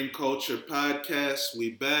Culture Podcast.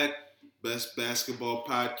 We back. Best basketball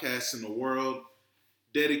podcast in the world.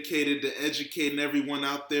 Dedicated to educating everyone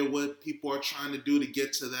out there what people are trying to do to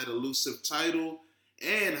get to that elusive title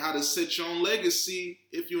and how to set your own legacy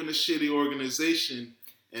if you're in a shitty organization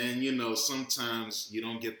and, sometimes you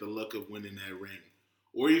don't get the luck of winning that ring.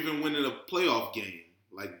 Or even winning a playoff game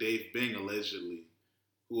like Dave Bing allegedly,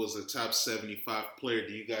 who was a top 75 player.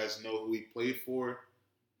 Do you guys know who he played for?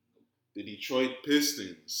 The Detroit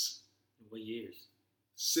Pistons. What years?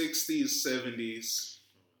 60s, 70s.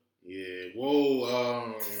 Yeah.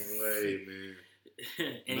 Whoa. Hey, man.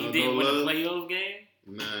 And he didn't win a playoff game?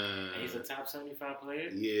 Nah. And he's a top 75 player?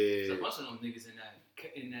 Yeah. There's a bunch of them niggas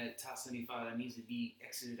in that top 75 that needs to be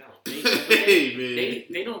exited out. Hey, man.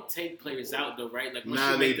 They don't take players out, though, right? Like, once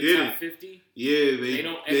nah, you make they the didn't. top 50? Yeah,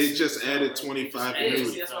 they just added 25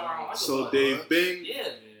 new. So Dave Bing.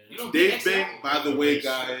 Yeah. Dave Bing, by the way,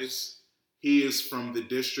 guys, he is from the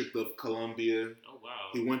District of Columbia. Oh, wow.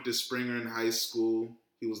 He went to Springer in high school.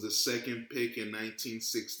 He was the second pick in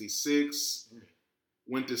 1966.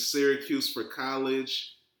 Went to Syracuse for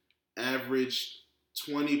college. Averaged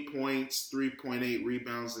 20 points, 3.8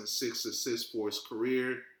 rebounds, and 6 assists for his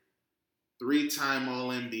career. 3-time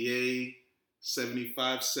All-NBA,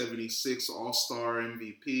 75-76 All-Star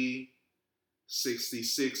MVP,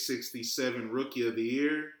 66-67 Rookie of the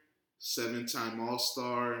Year, 7-time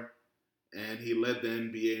All-Star, and he led the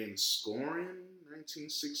NBA in scoring.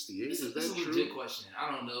 1968. This is a that true? legit question.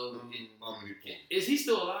 I don't know. Is he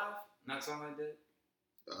still alive? Not something like that.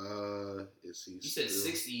 Is he? You said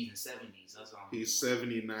 60s and 70s. That's all. He's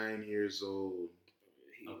 79 years old.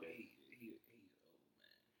 Okay. He old,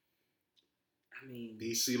 man. I mean,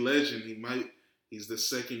 DC legend. He's the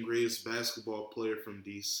second greatest basketball player from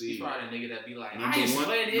DC. He's probably a nigga that be like, number I used to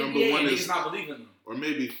play in the NBA and niggas not believing him. Or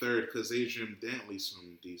maybe third, because Adrian Dantley's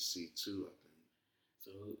from DC too, I think.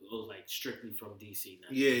 So it was like strictly from DC now.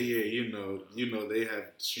 Yeah, you know they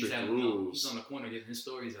have strict rules. He's on the corner getting his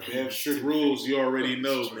stories out. They have strict rules, you already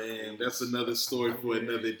know, man. That's another story for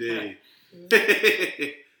another day.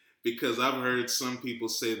 Because I've heard some people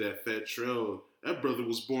say that Fat Trell, that brother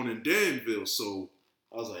was born in Danville, so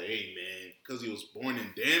I was like, hey, man, because he was born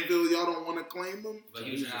in Danville, y'all don't want to claim him? But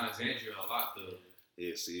he was in Alexandria a lot, though.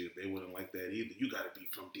 Yeah, see, they wouldn't like that either. You got to be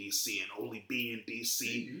from D.C. and only be in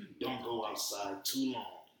D.C. Don't go outside too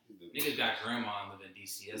long. Niggas got grandma and live in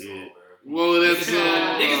D.C. That's all, bro. Well, that's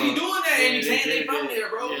niggas be doing that and be saying they from there,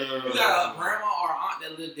 bro. Yeah. You got a grandma or aunt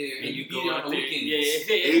that live there, and you go on the weekends.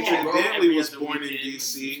 Yeah. Adrian Dantley was born in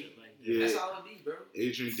D.C. Yeah. That's all it is, bro.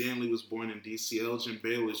 Adrian Dantley was born in D.C. Elgin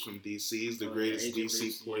Baylor's from D.C. He's the greatest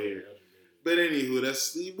D.C. player. But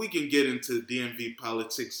anywho, we can get into DMV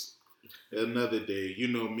politics another day. You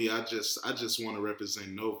know me, I just want to represent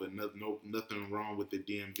Nova. Nothing wrong with the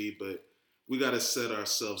DMV, but we got to set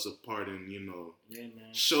ourselves apart and,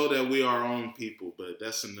 show that we are our own people. But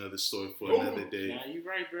that's another story for another day. Yeah, you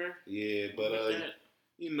right, bro. Yeah, but,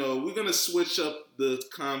 we're going to switch up the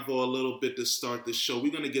convo a little bit to start the show.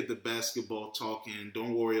 We're going to get the basketball talking.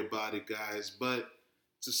 Don't worry about it, guys. But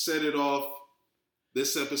to set it off,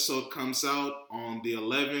 this episode comes out on the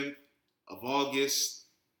 11th of August,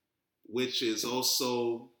 which is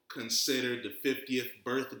also considered the 50th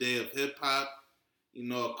birthday of hip-hop.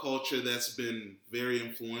 A culture that's been very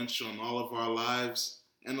influential in all of our lives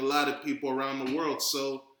and a lot of people around the world.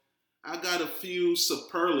 So I got a few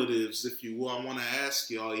superlatives, if you will. I want to ask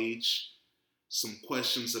y'all each some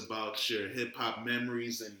questions about your hip-hop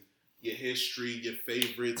memories and your history, your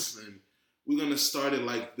favorites. And we're going to start it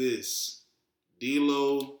like this.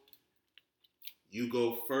 D-Lo, you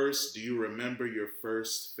go first. Do you remember your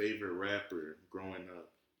first favorite rapper growing up?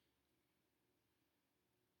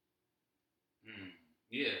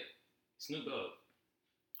 Yeah, Snoop Dogg.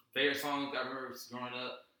 Favorite song I remember growing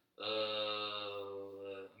up,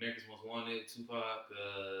 America's Most Wanted, Tupac,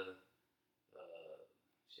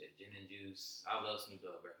 Gin and Juice. I love Snoop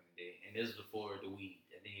Dogg back in the day. And this was before the weed.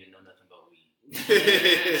 I didn't even know nothing about weed.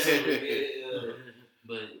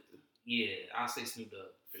 But yeah, I'll say Snoop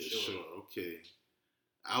Dogg for sure. Okay.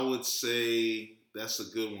 I would say that's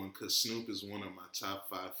a good one because Snoop is one of my top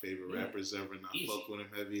 5 favorite rappers ever, and I fucked with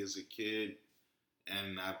him heavy as a kid.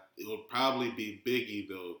 And it would probably be Biggie,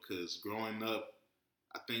 though, because growing up,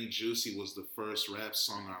 I think Juicy was the first rap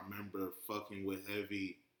song I remember fucking with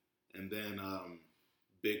heavy. And then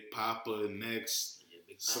Big Papa next.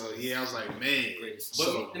 I was like, man.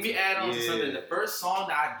 But let me add on to something. The first song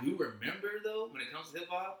that I do remember, though, when it comes to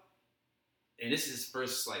hip-hop, and this is his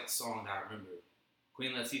first song that I remember,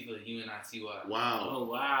 Queen Latifah, UNITY. Wow. Oh,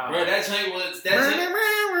 wow. Bro, that joint was...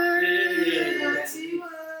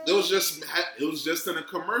 It was just in a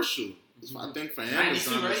commercial. I think for 92,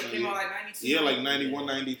 Amazon, right? It came out like 92. yeah, like 91,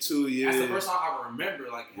 92. Yeah, That's the first song I remember.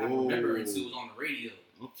 Like I remember it too. It was on the radio.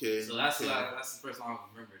 Okay, So that's the first song I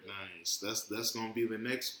remember. Nice. That's gonna be the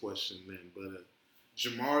next question then. But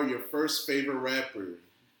Jamar, your first favorite rapper?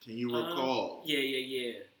 Can you recall?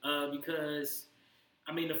 Yeah. Because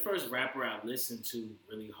I mean, the first rapper I listened to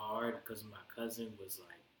really hard because my cousin was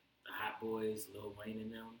like the Hot Boys, Lil Wayne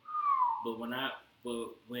and them. But when I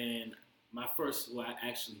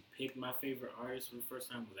actually picked my favorite artist for the first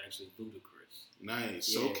time was actually Ludacris. Nice.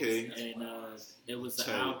 Yes. Okay. And it was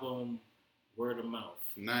the album Word of Mouth.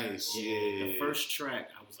 Nice. Yeah. Yeah. The first track,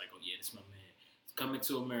 I was like, oh yeah, this is my man. It's Coming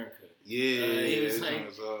to America. Yeah. He was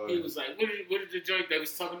like, what did the joint that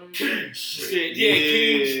was talking to me? Shit. Yeah,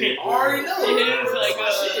 King shit. Already know. Yeah, it was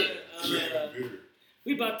like,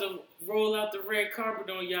 we about to roll out the red carpet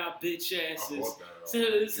on y'all bitch asses. So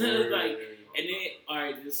like, and then, all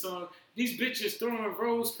right, the song, these bitches throwing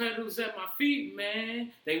rose petals at my feet,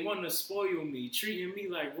 man. They want to spoil me, treating me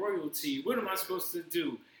like royalty. What am I supposed to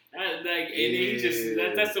do? And then he just,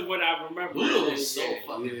 that's what I remember. Luda was so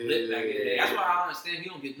fucking lit back in the day. That's why I understand he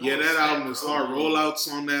don't get no that album is hard.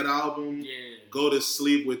 Rollouts on that album. Yeah. Go to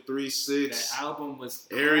Sleep with 3-6. That album was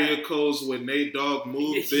Area Codes with Nate Dogg.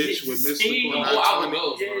 Move Bitch with Mystical.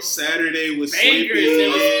 Saturday with Bangers. Sleepy. It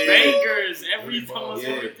was bangers. Every time I was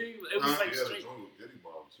on the thing, it was like straight.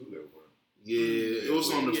 Yeah, it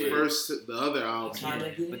was on the other album.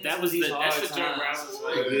 But that's the joint where I was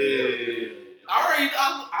like, yeah.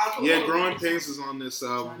 I Growing Pains is on this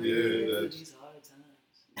album. Yeah,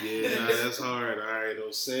 that's hard. All right,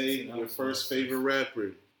 Osei, your first favorite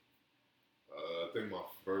rapper. I think my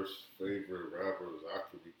first favorite rapper I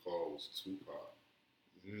could recall was Tupac.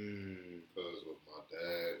 Because of my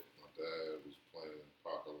dad. My dad was playing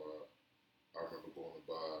Pac a lot. I remember going to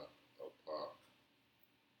buy a Pac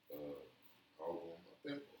album. I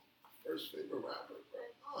think my first favorite rapper.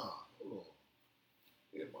 Hold on.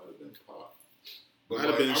 It might have been Pac. Might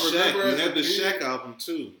have been Shaq. You had the Shaq album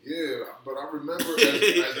too. Yeah, but I remember as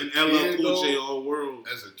a LL kid, Cool J All World.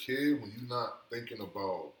 As a kid, when you're not thinking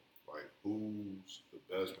about like who's the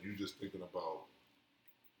best, when you're just thinking about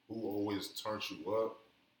who always turns you up,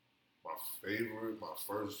 my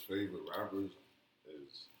first favorite rappers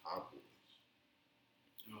is Hot Boys.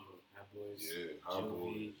 oh, Hot Boys. Yeah, Hot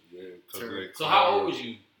Boys. Yeah. So how old was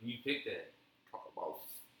you when you picked that? About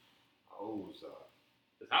how old was I?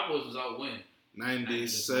 Because Hot Boys was out when?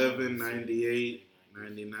 97, 98,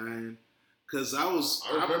 99. Because I'm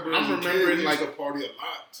remembering remembering like a party a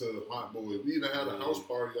lot to Hot Boys. We even had a house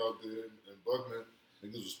party out there in Buckman.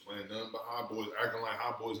 Niggas was playing nothing but Hot Boys, acting like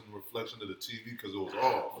Hot Boys in the reflection of the TV because it was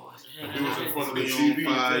off. We was in front of the TV, the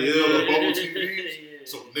bubble TV.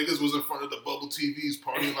 So niggas was in front of the bubble TVs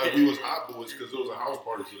partying like we was Hot Boys because it was a house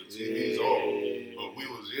party, so the TVs off. But we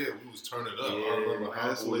was turning up. I remember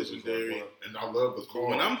Hot Boys legendary, and I love the car.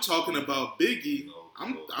 When I'm talking about Biggie,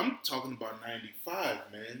 I'm talking about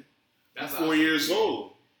 95, man. That's 4 years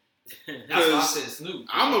old. That's why I said Snoop.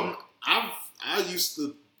 I used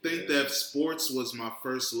to think that sports was my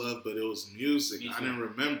first love, but it was music. I didn't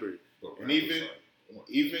remember. And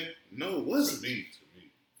no, it wasn't. To me.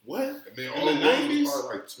 What? And then In the 90s? was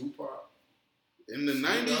probably like Tupac. In the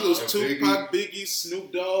 90s, it was Tupac, Biggie,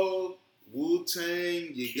 Snoop Dogg,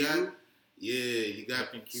 Wu-Tang. You got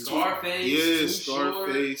Scarface. Yeah,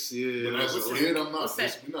 Scarface. Yeah. But as a kid, I'm not.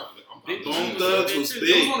 Bone Thugs was big.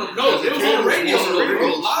 It was on the radio.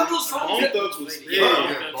 A lot of those songs. Bone Thugs was big. A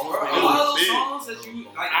lot of those songs that you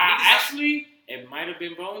like. Actually, it might have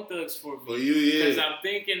been Bone Thugs for me. For you, yeah. Because I'm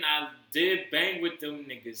thinking I did bang with them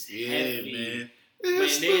niggas heavy. Man. And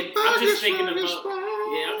then I'm just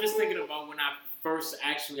thinking about when I first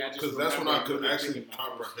actually, because that's when I could actually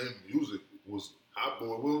comprehend music. Was Hot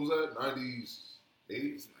Boy? What was that?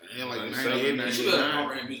 98? Yeah, like 98, 99. You should have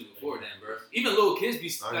comprehend music before then, bro. Even little kids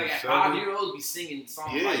be like at 5-year-olds be singing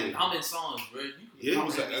songs, like humming songs, bro. It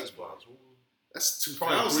was an Xbox. That's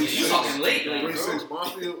 2000. You talking late, 3-6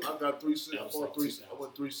 Mafia. I got 3-6. I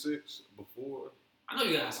went 3-6 before. I know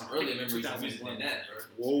you got some early memories of music than that,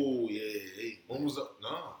 bro. Whoa, yeah. When was that?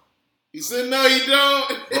 Nah. He said, no, you don't.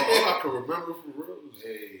 Bro, all I can remember for real was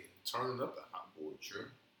turning up the Hot Boy.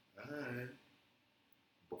 Sure. Alright.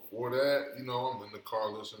 Before that, I'm in the car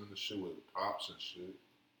listening to shit with Pops and shit.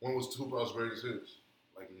 When was Tupac's greatest hits?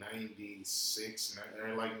 Like 96,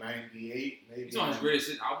 or like 98, maybe. He's on his greatest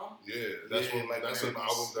hit album? Yeah, that's an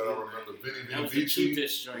album that I remember. That was the Two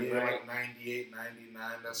Disc joint, yeah, right? like 98,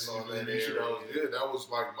 99, that's all that that era. era. That was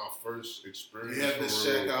like my first experience. You had the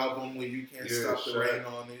Shaq album where You Can't Stop the Rain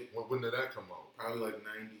on it. When did that come out? Probably like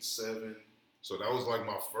 97. So that was like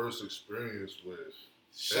my first experience with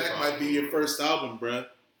Shaq might be your first album, bruh.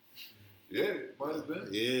 Yeah, it might have been.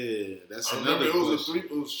 Yeah, that's I another remember it was question.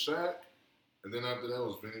 it was Shaq, and then after that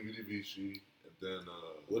was Vinny Vidi Vici, and then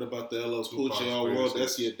What about the LL Cool Tupac's J All World? greatest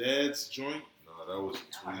That's your dad's joint? that was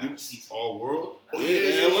All World. Oh,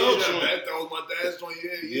 yeah, LL joint. That was my dad's joint.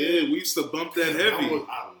 Yeah, we used to bump that heavy.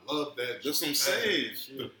 I love that. That's what I'm saying.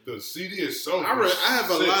 The CD is so. I have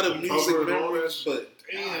a lot of music memories, but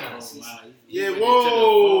damn. Yeah,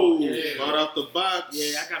 whoa. Yeah. Brought out the box.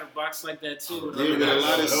 Yeah, I got a box like that too. Yeah, with a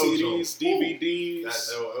lot of CDs, DVDs.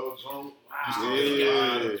 That LL joint.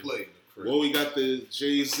 Yeah. Play. Well, we got the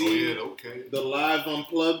Jay-Z, the live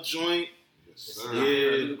unplugged joint. Yes, sir.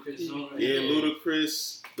 Yeah,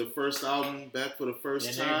 Ludacris. The first album back for the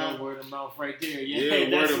first time. Word of mouth right there. Yeah,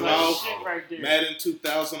 that's word of mouth. Shit right there. Madden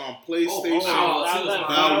 2000 on PlayStation.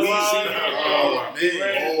 Bow Wow.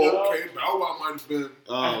 Okay, Bow Wow might have been.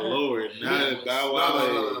 Oh Lord, not Bow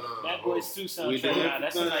Wow. Bad Boys 2 soundtrack.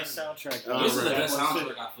 That's a nice soundtrack. This is the best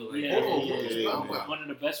soundtrack I feel like. Yeah. One of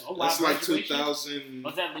the best. That's like 2000.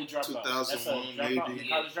 What's that lead dropout? 2001 maybe.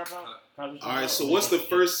 College dropout. All right, so what's the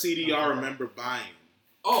first CD I remember buying?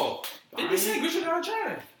 Oh, they said Richard R.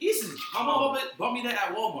 China. Easy. My mom bought me that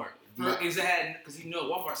at Walmart. Because you know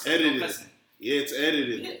Walmart sells no cussing. Yeah, it's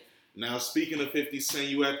edited. Yeah. Now, speaking of 50 Cent,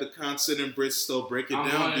 you at the concert in Bristol. Break it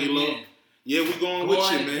down, D-Lo. Yeah, we going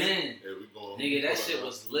with you, man. Yeah, we going. Nigga, that shit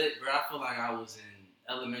was lit, bro. I feel like I was in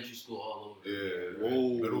elementary school all over. Yeah.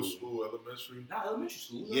 Whoa. Middle school, elementary. Not elementary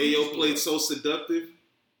school. Yeah, yo played So Seductive.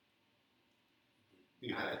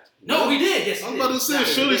 Yeah. No, we did. Yes, I'm about to say,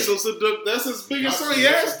 surely So Seductive. That's his biggest song.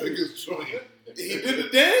 Yes. He did the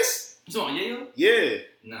dance? You talking Yayo? Yeah.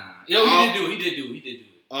 Nah. Yo, he did do it.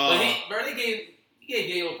 But he gave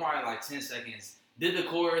Yayo probably like 10 seconds. Did the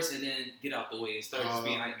chorus and then get out the way and started just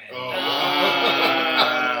being hype man.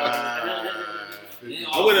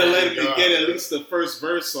 I would have let him get at least the first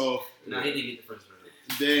verse off. Nah, he didn't get the first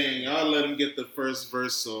verse. Dang, I'll let him get the first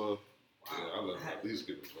verse off. Yeah, I'll let him at least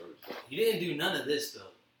get the first. He didn't do none of this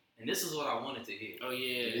though. And this is what I wanted to hear. Oh,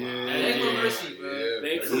 yeah. They mercy, bro.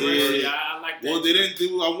 Yeah. I like that. Well, they didn't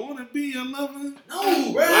do I Wanna Be a Lover.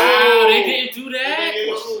 No, bro. Wow, they didn't do that?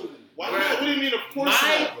 Why not? What do you mean, of course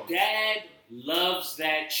My not? dad loves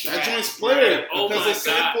that track. That joint's played Oh because my it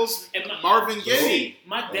samples Marvin Gaye.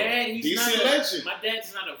 My dad, he's DC not legend. My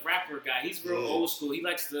dad's not a rapper guy. He's real old school. He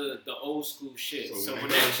likes the old school shit. So when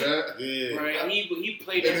Yeah. he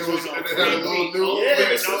played that joint on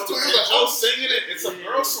Joe singing it. It's a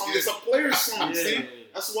girl song. It's a player song. See,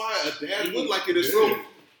 that's why a dad would like it. It's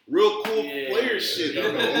real cool player shit.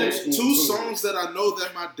 Two songs that I know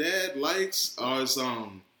that my dad likes are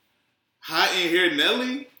Hot in Here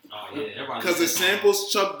Nelly. Oh, yeah. Because it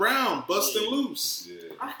samples Chuck Brown, Bustin' Loose.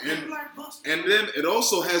 Yeah. And then it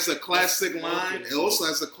also has a classic line. It also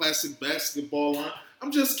has a classic basketball line.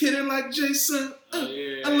 I'm just kidding like Jason.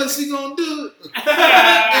 Unless he gonna do it. And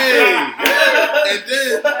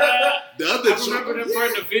then the other I remember them part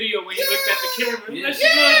in the video when he looked at the camera. Unless you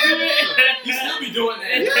gonna do it. He still be doing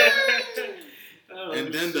that.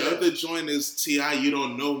 And then the other joint is T.I. You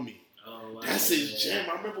Don't Know Me. That's his jam.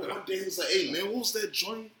 I remember one day he was like, "Hey man, what was that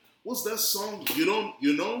joint? What's that song? You know?"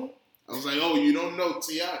 I was like, "Oh, you don't know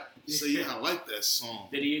T.I.?" He said, "Yeah, I like that song."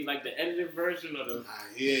 Did he like the edited version or the?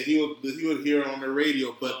 Yeah, he would hear it on the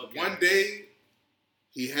radio. But one day,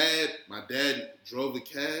 my dad drove a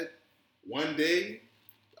cab. One day,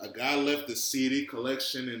 a guy left the CD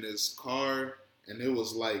collection in his car, and it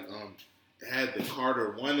was like it had the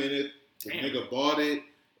Carter 1 in it. The nigga bought it.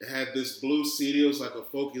 It had this blue CD. It was like a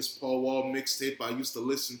Focus Paul Wall mixtape I used to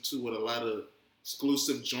listen to with a lot of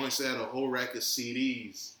exclusive joints. It had a whole rack of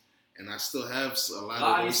CDs. And I still have a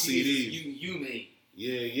lot of those CDs. You made.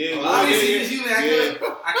 Yeah. A lot of CDs you made.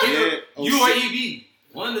 I can't remember. You or EB.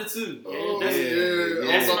 One of the two. I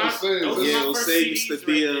was about to say. Osei used to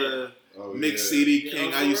be a mix CD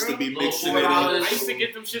king. I used to be mixing it up. I used to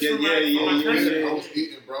get them shit from my cousin. I was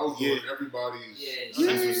eating, bro. I was doing everybody's.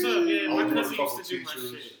 That's what's up. Yeah, my cousin used to do my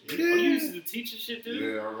shit. Oh, you used to do teacher shit too?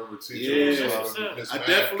 Yeah, I remember teaching. I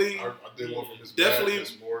definitely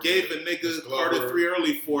gave a nigga Carter 3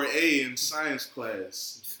 early for an A in science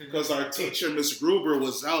class. Because our teacher, Miss Gruber,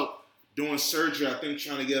 was out doing surgery, I think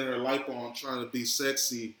trying to get her lipo on, trying to be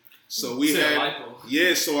sexy. So we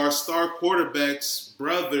so our star quarterback's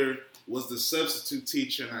brother was the substitute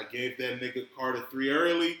teacher, and I gave that nigga Carter 3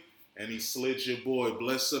 early, and he slid your boy.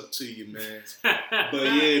 Bless up to you, man. But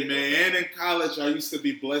yeah, man, and in college, I used to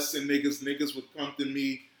be blessing niggas. Niggas would come to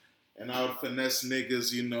me, and I would finesse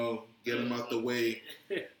niggas, get them out the way.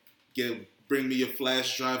 Bring me your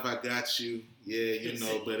flash drive, I got you. Yeah,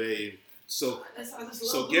 but hey, So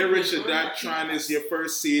Get Rich or Die Trying is your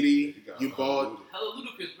first CD you bought. Hella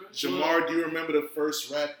ludicrous, bro. Jamar, do you remember the first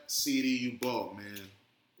rap CD you bought, man?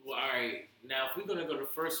 Well, all right. Now, if we're gonna go to the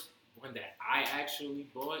first one that I actually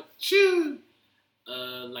bought,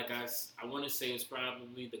 I want to say it's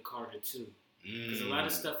probably the Carter 2. Because a lot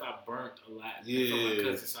of stuff I burnt a lot from my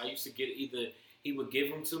cousin. So I used to get either he would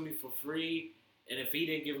give them to me for free, and if he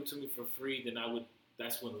didn't give them to me for free, then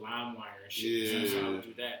that's when LimeWire and shit. So I would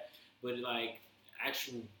do that. But like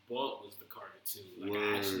actual bought was the Carter 2. Like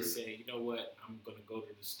I actually said, you know what, I'm gonna go to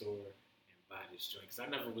the store and buy this joint because I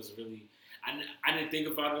never was really. I didn't think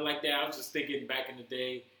about it like that. I was just thinking back in the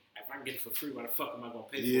day, if I can get it for free, why the fuck am I gonna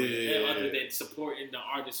pay for it? Other than supporting the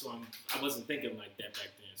artist, I wasn't thinking like that back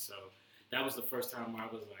then. So that was the first time where I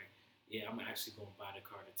was like, yeah, I'm actually gonna buy the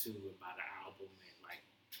Carter 2 and buy the album and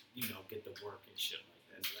get the work and shit like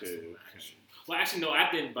that. So well, actually, no, I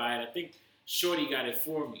didn't buy it. I think Shorty got it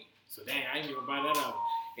for me. So dang, I didn't even buy that album.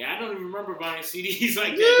 Yeah, I don't even remember buying CDs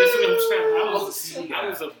like that. That's what I'm saying. I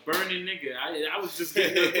was a burning nigga. I was just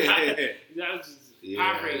getting I was just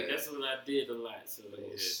pirate. That's what I did a lot. So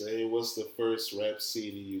say, what's the first rap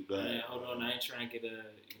CD you got? Man, hold on, I ain't trying to get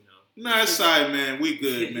Nah, it's alright, man. We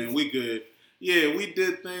good, man. We good. Yeah, we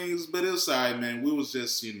did things, but it's alright, man. We was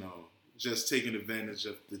just, just taking advantage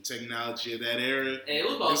of the technology of that era. Hey,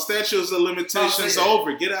 the statutes of limitations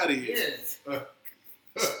over. Get out of here. Yeah.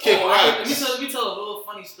 Kick rocks. Let me tell a little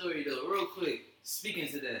funny story though, real quick. Speaking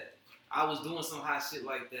to that, I was doing some hot shit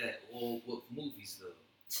like that with movies though.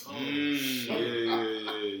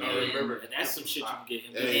 Yeah. I remember. That's some shit you can get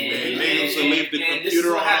him. Hey, man, niggas will leave the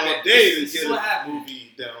computer on all day to get a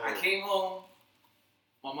movie down. I came home.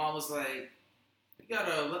 My mom was like, "You got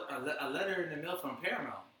a letter in the mail from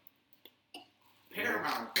Paramount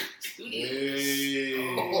Studios."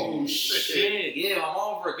 Hey. Oh shit! Yeah, my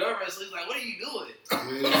mom for government, so he's like, "What are you doing?" So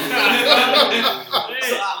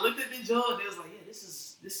I looked at the job and it was like, "Yeah, this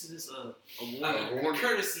is a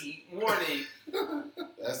courtesy warning."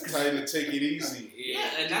 That's tight to take it easy.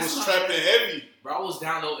 Yeah, and you that's was trapping heavy. Bro, I was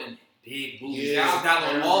downloading big movies. Yeah, I was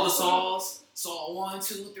downloading all the songs. Saw 1,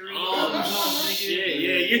 2, 3. Oh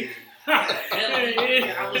shit!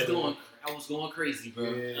 I was going crazy, bro.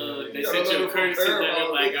 They sent you a courtesy letter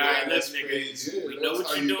like, all right, let's nigga, we know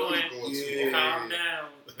what you're doing. Calm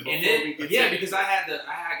down. And then, because I got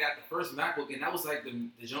the first MacBook, and that was like the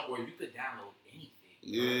jump where you could download anything.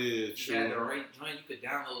 Yeah, true. true. You had the right joint, you could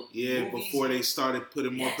download. Yeah, movies. Before they started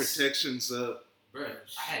putting more protections up. Bro,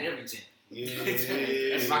 I had everything.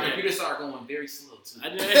 Yeah. My computer started going very slow too.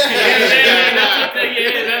 That's what happened.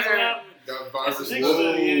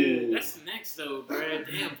 That's next though, bro.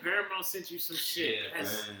 Damn, Paramount sent you some shit.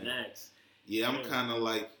 That's next. Yeah, I'm kind of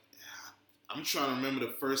like, I'm trying to remember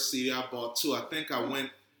the first CD I bought too. I think I went,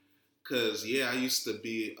 cause I used to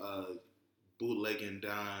be bootlegging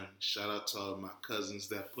down. Shout out to all my cousins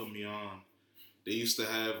that put me on. We used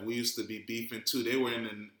to be beefing too. They were in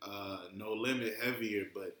the No Limit heavier,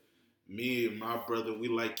 but me and my brother, we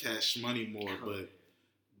like Cash Money more.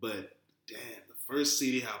 But damn, the first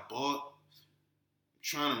CD I bought, I'm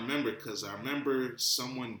trying to remember, because I remember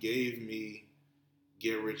someone gave me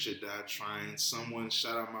Get Rich or Die Trying. Someone,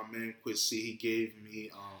 shout out my man Quit C, he gave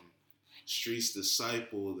me Streets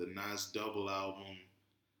Disciple, the Nas double album.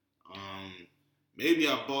 Maybe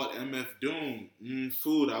I bought MF Doom,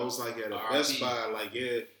 Food. I was like at a Best Buy,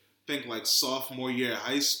 think like sophomore year of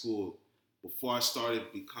high school, before I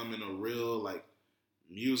started becoming a real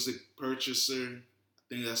music purchaser. I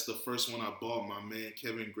think that's the first one I bought. My man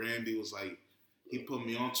Kevin Granby was like, he put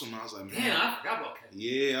me onto him. I was like, man. Damn, I forgot about Kevin.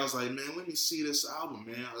 Yeah, I was like, man, let me see this album,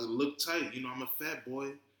 man. It looked tight. I'm a fat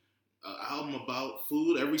boy. An album about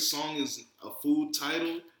food. Every song is a food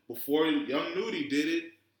title. Before Young Nudie did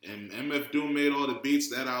it, and MF Doom made all the beats.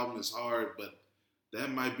 That album is hard, but that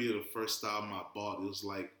might be the first album I bought. It was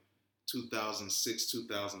like 2006,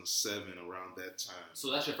 2007, around that time. So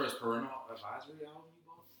that's your first parental advisory album you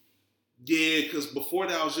bought? Yeah, because before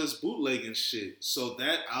that I was just bootlegging shit. So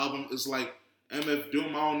that album is like MF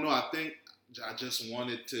Doom. I don't know. I think I just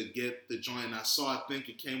wanted to get the joint. I think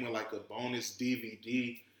it came with like a bonus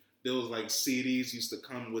DVD. There was like CDs used to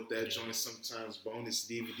come with that joint sometimes. Bonus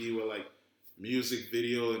DVD with like music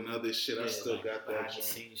video and other shit. I still got that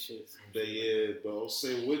joint. But I'll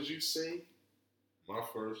say, what'd you say? My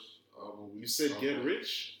first album. You said Get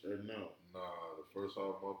Rich or no? Nah, the first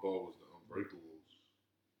album I bought was The Unbreakables.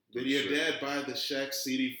 Did your dad buy the Shaq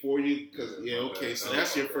CD for you? So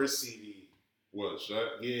that's your first CD. What,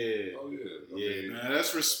 Shaq? Yeah. Oh yeah. Nah,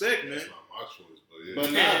 that's respect, man. That's not my choice,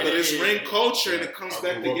 but But it's ring culture and it comes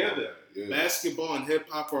back together. Yeah. Basketball and hip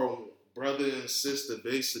hop are brother and sister,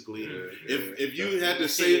 basically. If you had to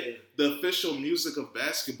say the official music of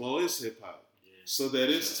basketball is hip hop, so that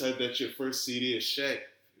is that your first CD is Shaq,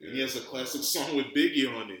 and he has a classic song with Biggie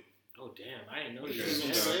on it. Oh damn, I didn't know that. That's what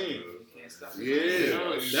I'm saying.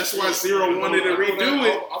 Yeah, that's why Zero wanted to redo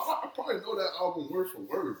it. I probably know that album word for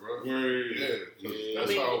word, bro.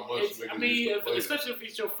 That's how much. Especially if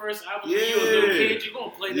it's your first album, you're a little kid, you're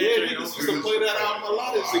gonna play that. Yeah, you used to play that album a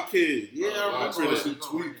lot as a kid. Yeah, I remember that.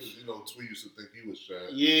 Tweet, because Tweet used to think he was Shaq.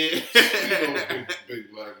 Yeah,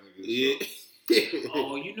 big black niggas. Yeah.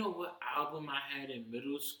 Oh, you know what album I had in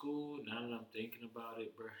middle school? Now that I'm thinking about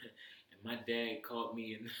it, bro. And my dad caught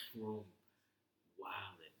me in the room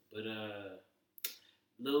wilding. But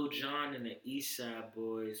Lil Jon and the East Side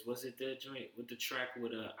Boys, was it that joint with the track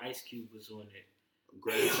with Ice Cube was on it?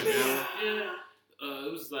 Grand Finale? Yeah.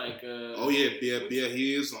 It was like oh yeah,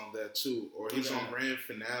 he is on that too. Or he's on Grand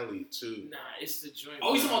Finale too. Nah, it's the joint.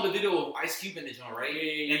 Oh, he's on the video of Ice Cube in the joint, right?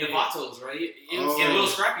 Yeah. And the Vatos, right? It was and Lil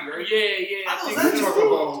Scrappy, right? Yeah. I You think talk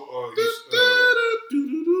about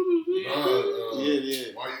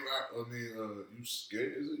yeah. Why you act? I mean, you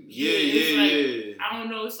scared? Is it? Yeah. I don't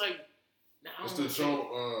know. It's like. It's the joint.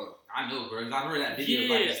 I know, bro. I heard that video.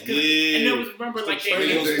 Yeah. And there was remember like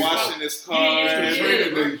he was washing his car. It's the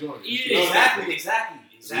training day joint. Exactly.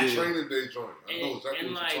 Training day joint. I know exactly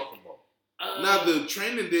what you're talking about. Now the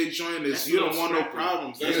training day joint is you don't want no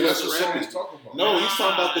problems. That's what song he's talking about. No, he's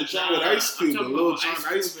talking about the joint with Ice Cube, the Lil Jon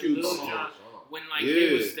Ice Cube song. When like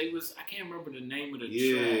they was I can't remember the name of the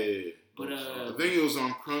track. But I think it was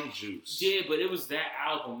on Crumb Juice. Yeah, but it was that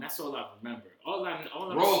album. That's all I remember. All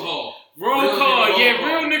Roll Call. Roll Call. Yeah,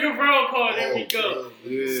 real nigga Roll Call. There we go.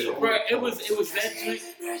 Yeah. So, bro, it was that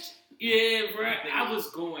joint. Yeah, bro. I was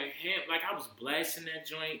going ham. Like, I was blasting that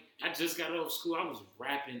joint. I just got off school. I was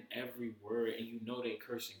rapping every word, and you know they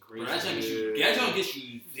cursing crazy. Bro, that joint gets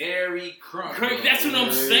you very crunk. That's what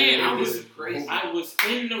I'm saying. I crazy. I was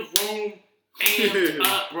in the room, amped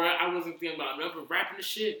up, bro. I wasn't thinking about nothing. Rapping the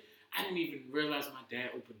shit. I didn't even realize my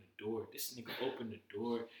dad opened the door. This nigga opened the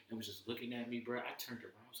door and was just looking at me, bro. I turned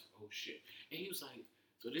around. I was like, oh, shit. And he was like,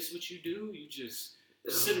 so this is what you do? You just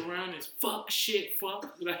sit around and fuck.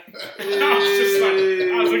 Like,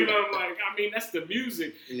 I was looking at him like, I mean, that's the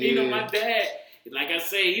music. And, my dad, like I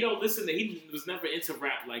say, he was never into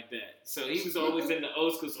rap like that. So he was always in the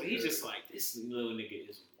old school. So he's just like, this little nigga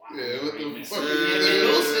is wild. Yeah, what the fuck?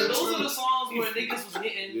 Those are the songs where niggas was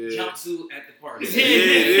getting jumpsuit at the party. Yeah, it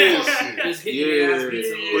is. Just hitting their ass beats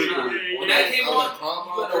when that came on,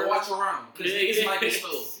 you better watch around because niggas might be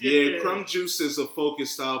slow. Yeah, Crumb Juice is a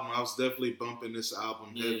focused album. I was definitely bumping this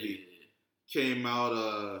album heavy. Came out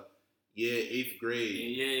 8th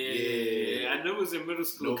grade. Yeah. I knew it was in middle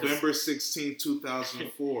school. November 16,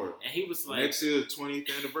 2004. And he was like, next year, the 20th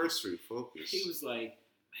anniversary. Focus. He was like,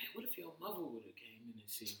 man, what if your mother would have came in and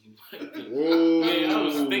seen you? Whoa. Yeah, I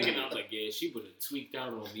was thinking, I was like, yeah, she would have tweaked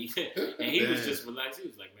out on me. And he was just relaxed. He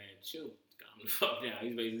was like, man, chill. Calm the fuck down.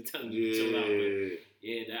 He's basically telling me to chill out.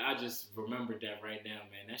 But I just remembered that right now,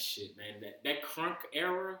 man. That shit, man. That crunk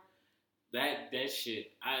era. That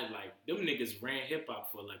shit, I like them niggas ran hip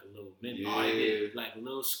hop for like a little minute. Yeah. Like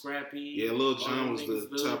Lil Scrappy. Yeah, Lil Jon was the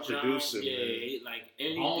top producer. Yeah, man. like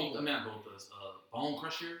anything. Bone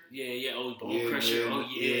Crusher. Yeah. Oh, Bone Crusher. Man. Oh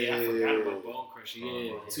yeah, I forgot about Bone Crusher.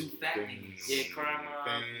 Yeah, Two fat niggas. Yeah, Crime Mob.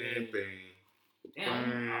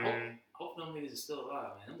 Damn, I hope them niggas are still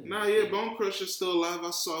alive, man. Nah, yeah, Bone Crusher's still alive.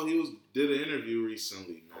 I saw he did an interview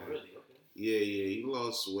recently, man. Oh, really? Okay. Yeah, he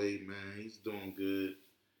lost weight, man. He's doing good.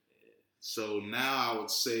 So now I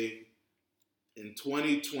would say, in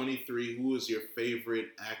 2023, who is your favorite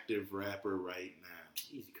active rapper right now?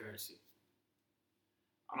 Easy Currency.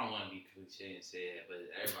 I don't want to be cliche and say it, but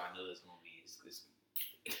everybody knows it's going to be.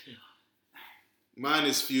 It's Mine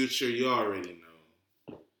is Future. You already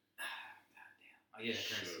know. Oh, yeah,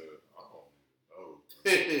 Currency. I don't know.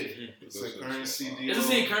 It's a Currency deal. It's the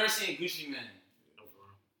same Currency and Gucci Mane.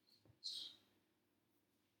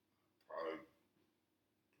 Probably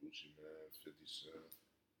Gucci Mane, 50 Cent.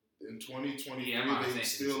 In 2023, they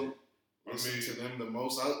still listen to them the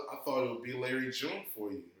most. I thought it would be Larry June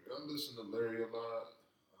for you. I listen to Larry a lot.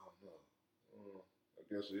 I don't know. I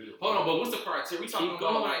guess it is. Hold on, but what's the criteria? We talking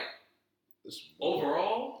about like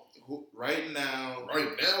overall? Right now,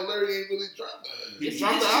 Larry ain't really dropped that. He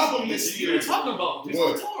dropped the album this year. What are you talking about?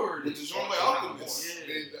 What? With the joint with Alchemist.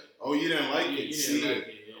 Oh, you didn't like it?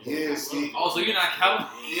 See? Oh, so you're not counting?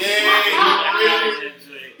 Yeah.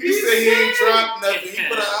 He said he ain't dropped nothing. He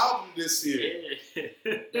put an album this year.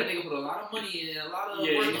 That nigga put a lot of money in, a lot of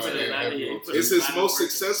work into that. It's his most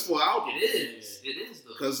successful album. It is though.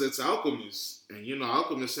 Because it's Alchemist. And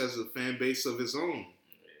Alchemist has a fan base of his own.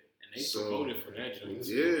 they promoted for that joint.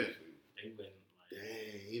 Yeah. They went like,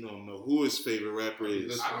 dang, you don't know who his favorite rapper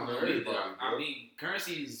is. I don't know either. I mean,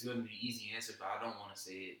 Currency is going to be the easy answer, but I don't want to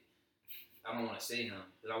say it. I don't want to say him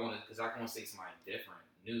because I want to say somebody different,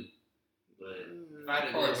 new. But if I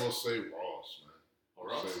I'm probably gonna say Ross, man. Or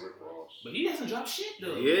Ross. Say Rick Ross. But he hasn't dropped shit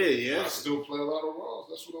though. Yeah. I still play a lot of Ross.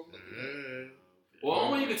 That's what I'm looking at. Well,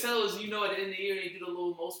 all you can tell is, at the end of the year, they do the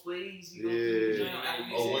little most plays. You know,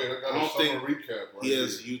 Oh, wait, I got a summer recap. He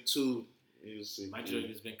has YouTube. My joke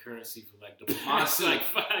has been Currency for like the past like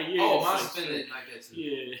 5 years. Oh, mine's been like that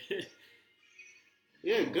too.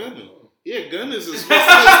 Yeah, Gunna. Yeah, Gunna's is Nah,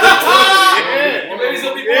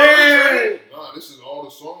 this is all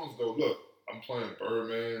the songs though. Look, I'm playing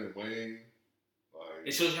Birdman and Wayne. Like,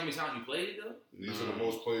 it shows you how many times you played it though. These are the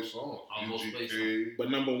most played songs. UGK, but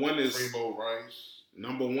number one is Primo Rice.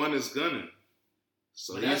 Number one is Gunna.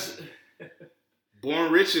 So that's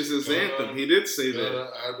Born Rich is his anthem. He did say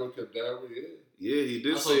that. Abracadabra, yeah, he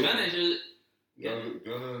did say Gunna that.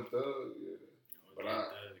 Gunna and Thug, yeah. But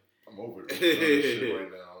I'm over this shit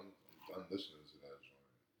right now. I'm done listening to that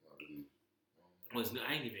joint.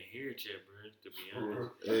 I ain't even hear it yet, bro. To be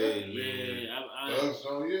honest. Hey, man. Thug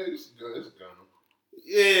song, yeah, it's good. It's Gunna.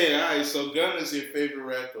 Yeah, all right. So Gunna's your favorite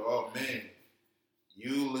rapper. Oh man,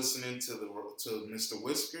 you listening to Mr.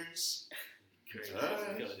 Whiskers?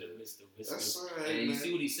 Right. That's all right. Hey, you man.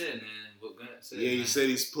 see what he said, man? What Gunna said? Yeah, he said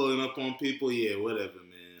he's pulling up on people. Yeah, whatever,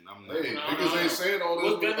 man. I'm not. Hey, niggas ain't saying all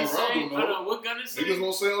this what Gunna say? around them. What Gunna say? Niggas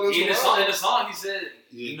gonna say all this In the around. song, he said,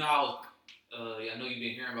 you know how, I know you've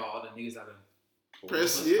been hearing about all the niggas that have put up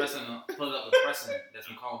the precedent that's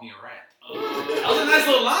been calling me a rat. That was a nice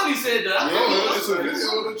little line he said, though. Yeah, it's a video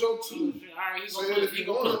of the joke too. Alright, he's gonna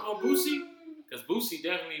pull up on Boosie? Because Boosie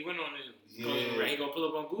definitely went on it. Yeah. He gonna pull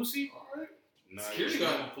up on Boosie? Alright. Nah, Security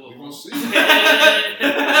guard gonna pull We up gonna on see.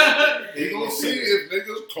 He gonna see if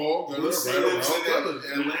niggas call Gunna right around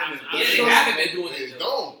Gunna. Yeah, they haven't been doing They it,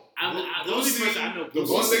 don't. The only person I know The one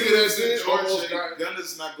Boosie. nigga that did almost got.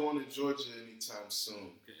 Gunna's not going to Georgia anytime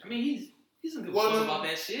soon. I mean, he's a good about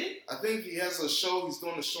that shit. I think he has a show. He's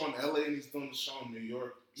doing a show in LA and he's doing a show in New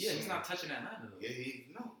York. Yeah, he's not touching that matter. Yeah,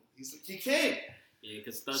 he can't. Yeah,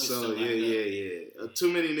 because Thug is So still yeah.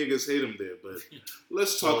 Too many niggas hate him there, but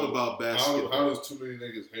let's talk about basketball. How does too many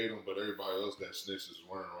niggas hate him, but everybody else that snitches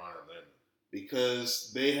running around Atlanta?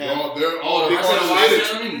 Because they have They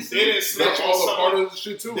didn't snitch on some part of the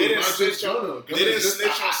shit too. They didn't snitch on. They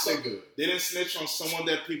didn't snitch on someone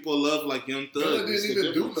that people love like Young Thug. Gunna didn't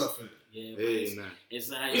even do nothing. Yeah, Hey, it's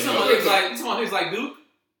like He's talking like Duke.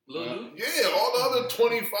 Lil Duke? Yeah, all the other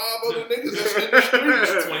 25 other niggas that's in the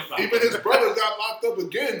streets. Even his brother got locked up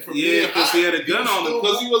again for being hot. because he had a gun on him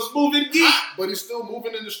because he was moving geek. But he's still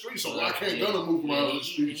moving in the streets, so why can't Gunna move around in the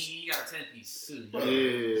streets? He got a 10-piece too.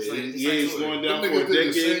 He's going down for a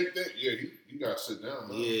decade. Same thing. Yeah, he got to sit down,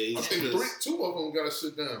 man. Yeah, I think two of them got to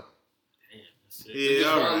sit down. Yeah,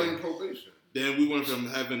 all violating right. probation. Then we went from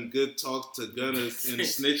having good talk to Gunna and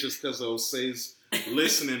snitches because of Osei's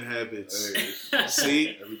listening habits. Hey,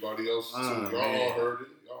 see, everybody else too. Y'all all heard it.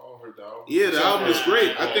 Y'all heard the album. Yeah, the album is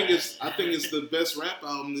great. I think it's the best rap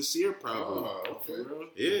album this year, probably. Okay.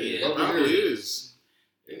 Yeah, it probably is.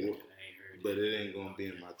 Yeah. But it ain't gonna be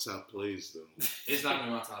in my top plays though. It's not gonna be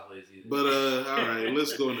in my top plays either. But all right,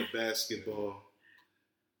 let's go into basketball.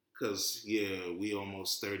 Cause we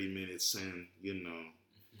almost 30 minutes in,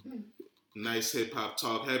 Nice hip hop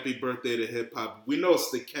talk. Happy birthday to hip hop. We know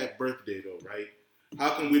it's the cat birthday though, right?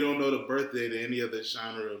 How come we don't know the birthday to any other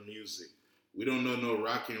genre of music? We don't know no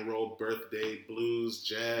rock and roll birthday, blues,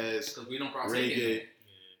 jazz, because we don't reggae.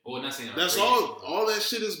 Well, not saying that's all that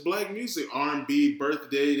shit is black music. R&B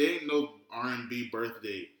birthday. There ain't no R&B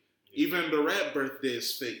birthday. Even the rap birthday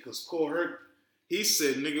is fake. Cause Cole Herc, he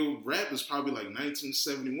said, nigga, rap is probably like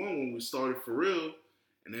 1971 when we started for real.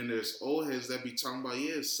 And then there's old heads that be talking about,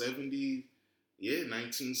 70,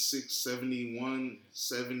 1906, 71,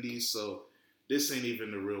 70. So this ain't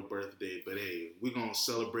even the real birthday. But hey, we're gonna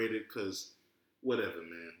celebrate it because whatever,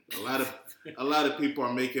 man. A lot of people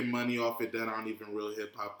are making money off it that aren't even real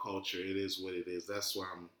hip hop culture. It is what it is. That's why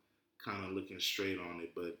I'm kind of looking straight on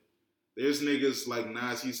it. But there's niggas like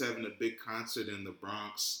Nas. He's having a big concert in the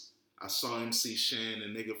Bronx. I saw MC Shan, a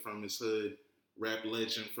nigga from his hood, rap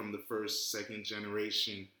legend from the first, second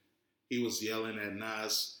generation. He was yelling at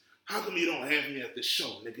Nas, how come you don't have me at the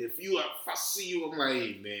show, nigga? If I see you, I'm like,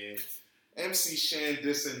 hey, man. MC Shan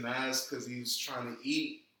dissing Nas because he was trying to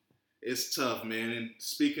eat. It's tough, man. And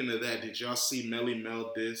speaking of that, did y'all see Melly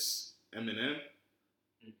Mel diss Eminem?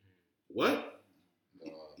 Mm-hmm. What?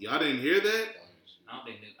 Y'all didn't hear that? I don't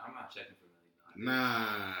think I'm not checking for Melly Mel.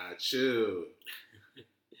 Nah, chill.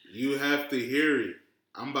 You have to hear it.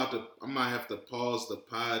 I might have to pause the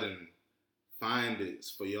pod and find it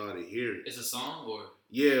for y'all to hear it. It's a song or?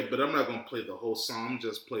 Yeah, but I'm not gonna play the whole song. I'm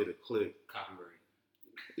just play the clip. Copyright.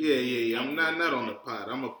 Yeah. I'm not on the pod.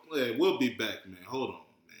 We'll be back, man. Hold on,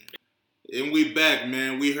 man. And we back,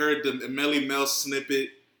 man. We heard the Melly Mel snippet.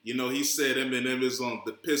 You know, he said Eminem is on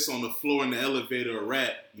the piss on the floor in the elevator a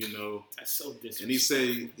rap, you know. That's so disrespectful.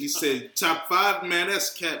 And he said top 5, man, that's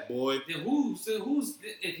cat, boy. Then who's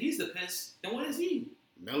if he's the piss, then what is he?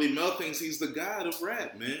 Melly Mel thinks he's the god of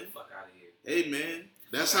rap, man. Fuck out of here. Hey, man,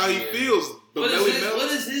 that's how he feels. But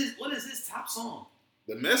what is his top song?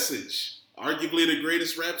 The Message. Arguably the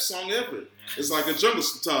greatest rap song ever. Yes. It's like a jungle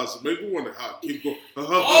sometimes. Maybe we wonder how keep going.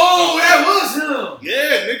 That was him.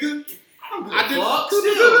 Yeah, nigga.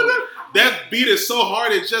 That beat is so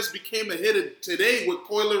hard it just became a hit today with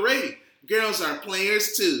Coil Ray. Girls are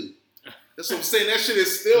players too. That's what I'm saying. That shit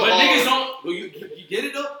is still hard. But niggas don't. You get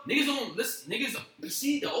it though. Niggas don't listen. Niggas. You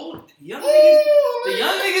see the young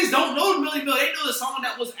niggas don't know Melly Mel. They know the song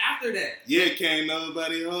that was after that. Yeah, can't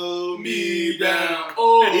nobody hold me down.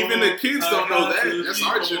 Oh, even the kids don't know that. That's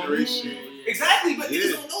our generation. Exactly, but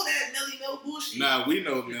niggas don't know that Melly Mel bullshit. Nah, we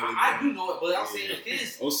know Melly Mel. I do know it, but I'm saying the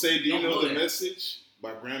kids. Say, do you know The Message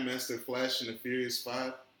by Grandmaster Flash and the Furious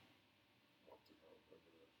 5?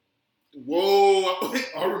 Whoa!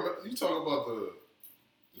 I remember you talking about the.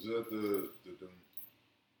 Is that the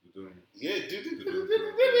yeah,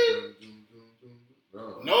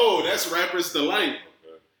 no, that's Rapper's Delight.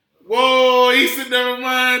 Okay. Whoa, he said never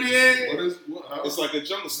mind. Yeah, it's like a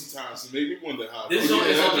jungle sometimes. So maybe wonder how. This song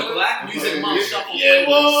is on the Black Music Month Shuffle. Yeah,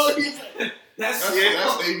 whoa. That's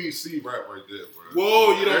ABC rap right there, bro.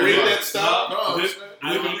 Whoa, you don't read that stuff? No, that's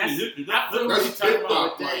hip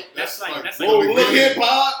hop. That's like hip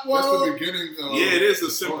hop. That's the beginning. Yeah, it is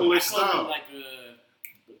a simpler style. Like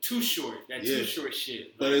Too Short, Too Short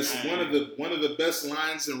shit. But it's one of the best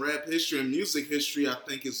lines in rap history and music history. I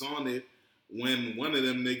think is on it when one of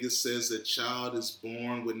them niggas says a child is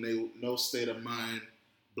born with no state of mind,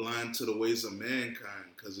 blind to the ways of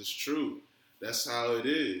mankind. Because it's true. That's how it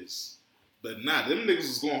is. But nah, them niggas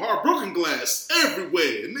was going hard. Broken glass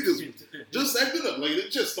everywhere. Niggas just acting up like they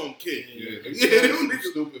just don't care. Yeah, them niggas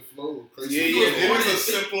stupid flow. Crazy it was a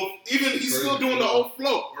simple. Even he's still doing the old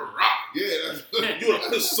flow. Yeah, you want to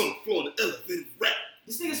put some flow in the elevated rap.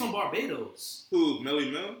 This nigga's from Barbados. Who? Melly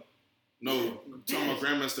Mel? No, talking about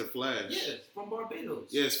Grandmaster Flash. Yeah, from Barbados.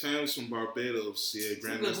 Yeah, his family's from Barbados. Yeah,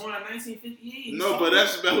 Grandmaster. He was born in 1958. No, but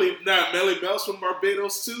that's Melly Mel's from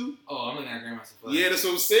Barbados too. Oh, I'm looking at Grandmaster Flash. Yeah, that's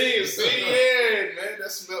what I'm saying. Man,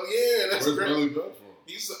 that's Mel. Yeah, that's Where's Melly Mel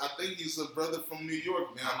from? I think he's a brother from New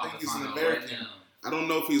York, man. I think he's an American. Right, I don't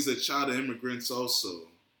know if he's a child of immigrants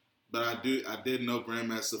also, but I did know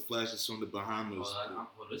Grandmaster Flash is from the Bahamas.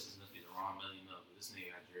 Well, this is must be the wrong Melly Mel, but this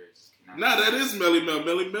nigga got dreads. Nah, that is Melly Mel.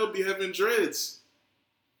 Melly Mel be having dreads.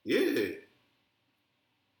 Yeah.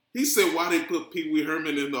 He said, why they put Pee Wee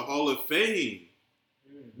Herman in the Hall of Fame?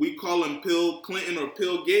 We call him Bill Clinton or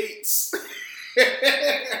Bill Gates.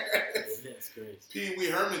 That's crazy. Pee Wee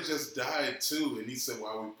Herman just died too, and he said,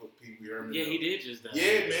 why we put Pee Wee Herman? Yeah, he did just die.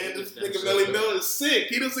 Yeah, man, this nigga Melly Mel is sick.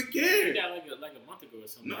 He doesn't care. He died like a month ago or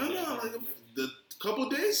something. No, like a couple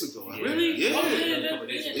days ago. Yeah. Really? Yeah. Oh,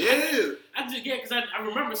 yeah. I just because I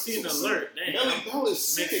remember seeing the alert. Melly Mel is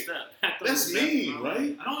sick. That's mean,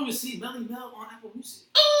 right? I don't even see Melly Mel on Apple Music.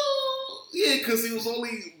 Oh, yeah, because he was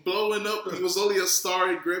only blowing up. He was only a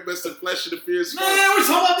star in Grandmaster Flash and the Fierce. Man, we're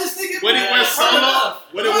talking about this nigga. When he went solo,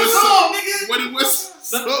 when he went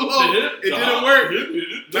solo, it didn't work.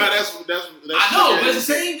 Nah, that's. I know, but it's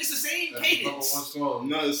the same cadence. One song.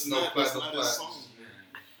 No, it's not. That's not a song.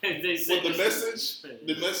 They said the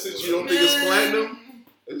message, you don't think it's platinum?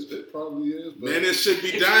 It probably is. But man, it should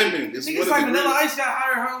be diamond. It's niggas like Vanilla Ice got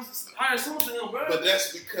higher songs than him, bro. But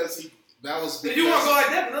that's because if you want to go like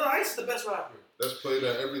that, Vanilla Ice is the best rapper. That's played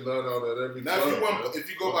at every line out at every. Now, if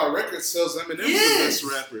you go by record sales, Eminem is the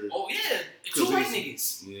best rapper. Oh yeah, 2 white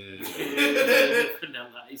niggas. Yeah.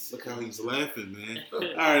 Vanilla Ice. Look how he's laughing, man. All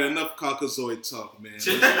right, enough Caucasoid talk, man.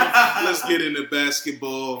 Let's get into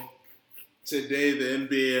basketball. Today, the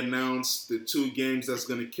NBA announced the 2 games that's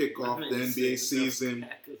going to kick off the NBA season.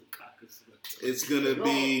 It's going to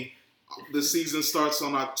be, the season starts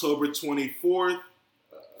on October 24th.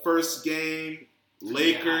 First game,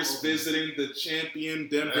 Lakers visiting the champion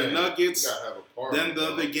Denver Nuggets. Then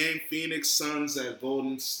the other game, Phoenix Suns at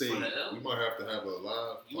Golden State. We might have to have a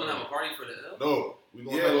live. You want to have a party for the L? No. We're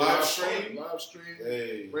going to have live stream. Live stream.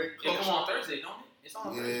 Hey. It come on Thursday, don't it? It's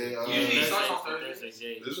on Thursday. Yeah, Usually it starts on Thursday. Is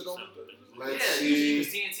it on Thursday? Let's see.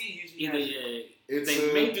 Usually TNT usually.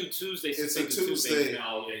 They may do Tuesdays. It's a Tuesday.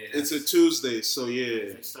 Oh, yeah, It's a Tuesday, so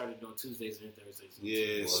yeah. They started doing Tuesdays and Thursdays.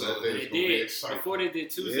 Yeah, so they did. Before they did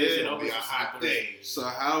Tuesdays, it always be a hot day. So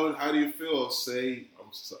how do you feel? Say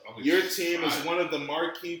your team is one of the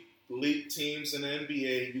marquee league teams in the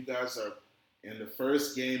NBA. You guys are in the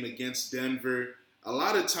first game against Denver. A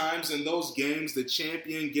lot of times in those games, the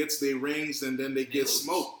champion gets their rings and then they get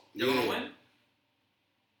smoked. They're gonna win.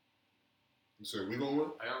 You said we gonna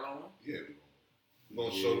win? Are y'all gonna win? Yeah, we gonna win. We're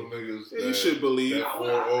gonna show them niggas that you should believe that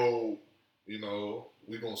 4-0. You know,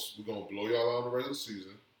 we gonna blow y'all out in the regular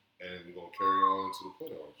season, and we're gonna carry on into the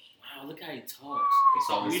playoffs. Wow, look how he talks.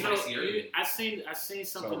 I seen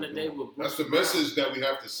something today with Bruce That's the message that we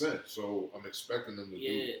have to send. So I'm expecting them to do.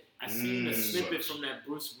 Yeah, I seen a snippet from that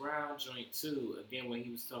Bruce Brown joint too. Again, when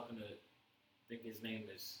he was talking to, I think his name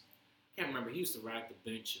is, I can't remember. He used to ride the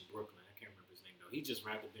bench in Brooklyn. I can't remember his name though. He just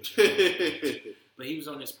ride the bench in Brooklyn. But he was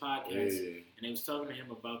on this podcast and they was talking to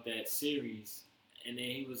him about that series, and then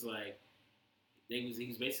he was like, he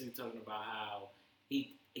was basically talking about how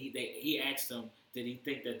he asked them, did he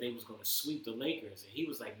think that they was going to sweep the Lakers? And he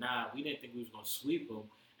was like, nah, we didn't think we was going to sweep them.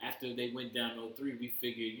 After they went down 0-3, we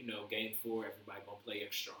figured, game 4, everybody going to play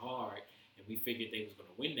extra hard. And we figured they was going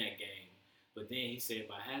to win that game. But then he said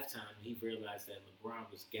by halftime, he realized that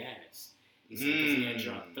LeBron was gassed. He said because he had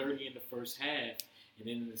dropped 30 in the first half. And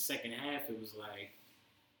then in the second half, it was like,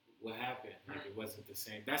 what happened? Like, it wasn't the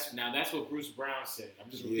same. That's what Bruce Brown said.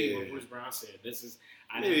 I'm just repeating what Bruce Brown said.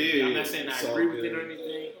 I'm not saying I agree with it or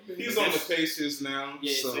anything. He's on the Pacers now.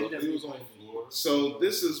 Yeah, so he was on the floor. So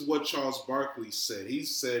this is what Charles Barkley said. He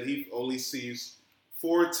said he only sees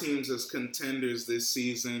 4 teams as contenders this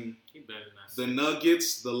season. He better not the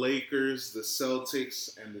Nuggets, the Lakers, the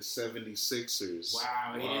Celtics, and the 76ers.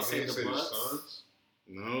 Wow, he didn't say the Bucks?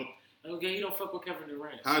 No. Okay, you don't fuck with Kevin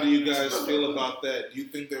Durant. How do you guys feel about that? Do you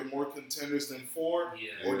think they're more contenders than 4?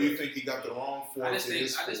 Yeah. Or do you think he got the wrong 4 I just think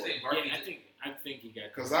Barkley. Yeah, I think he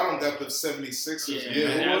got. Because I don't got the 76ers.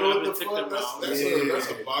 What the fuck?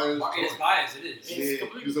 That's a bias. It's biased. It is. Yeah.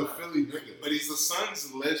 He's a Philly nigga. But he's a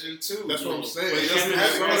Suns legend too. That's what I'm saying. But he doesn't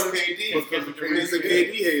have KD. He's a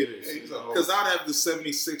KD hater. Because I'd have the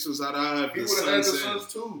 76ers. I'd have the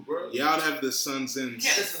Suns too, bro. Yeah, I'd have the Suns in. You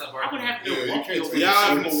can't listen to Barkley. I would have Milwaukee. Yeah,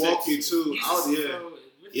 I'd have Milwaukee too.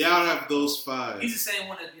 Yeah, I'll have those 5. He's the same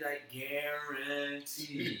one that'd be like,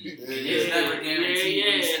 guaranteed. It's never guaranteed.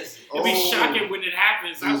 It'd be shocking when it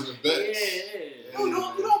happens. No, you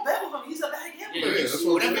don't bet with him. He's a bad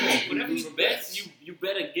gambler. Whatever you bet, you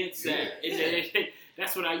bet against that. And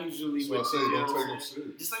that's what I usually would say. Don't take him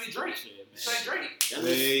serious. Just like Drake. Just like Drake.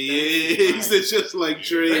 He said just like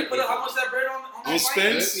Drake. Drake put up how much that bread on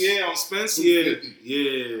Spence? Yeah, on Spence. Yeah.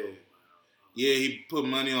 Yeah, he put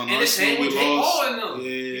money on Arsenal. We lost. Yeah.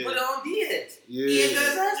 He put it on Diaz.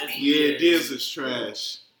 Yeah, Diaz is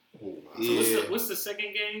trash. So what's the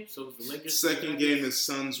second game? So it's the Lakers. Second game is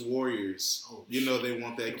Suns Warriors. They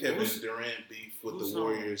want that Kevin Durant beef with the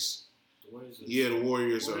Warriors. The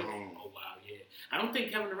Warriors are home. Oh wow, yeah. I don't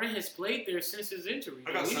think Kevin Durant has played there since his injury.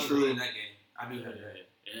 I got Suns winning that game. I do have that.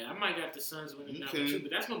 Yeah, I might got the Suns winning that one too,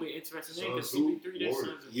 but that's gonna be an interesting game because CP3 their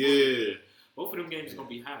Suns. Yeah. Both of them games are going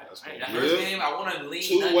to be high. That first game, I want to lean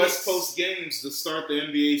 2 Nuggets. West Coast games to start the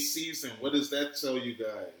NBA season. What does that tell you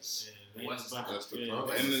guys? That's the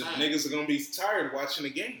problem. And the niggas are going to be tired watching the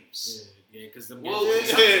games. Yeah, because the Well,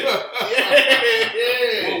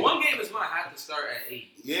 one game is going to have to start at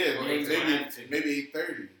 8. Yeah, maybe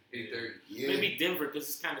 8:30. 8:30. Yeah. Maybe Denver because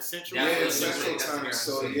it's kind of central. Yeah, central time.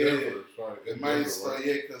 So it might start.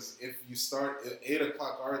 Yeah, because if you start at 8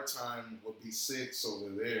 o'clock our time, would be 6 over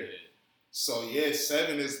there. So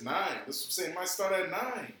 7 is 9. This I'm saying might start at 9.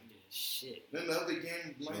 Yeah, shit. Then the other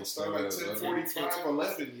game might start like 10:45,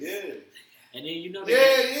 11. Yeah. And then the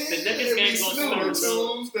Nuggets game gonna start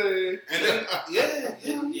Tuesday. And then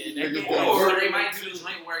or they might do the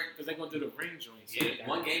joint work because they're gonna do the ring joints. Yeah,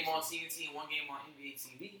 one game on TNT and one game on NBA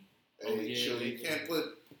TV. You can't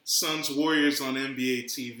put Suns Warriors on NBA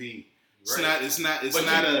TV. Right. It's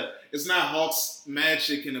not Hawks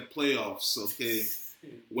Magic in the playoffs. Okay,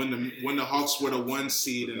 when the Hawks were the 1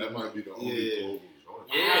 seed and that might be the only global joint.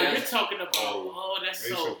 Yeah, you're talking about. That's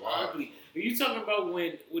so ugly. Are you talking about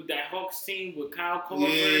with that Hawks team with Kyle Korver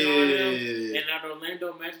and all them and that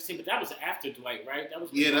Orlando Magic team? But that was after Dwight, right? That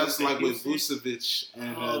was that's like with Vucevic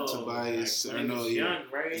and Tobias. I know, young,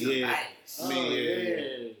 right? Yeah,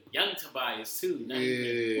 young Tobias too.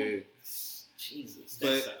 Jesus,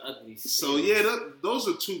 that's an ugly. So those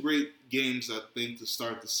are 2 great games I think to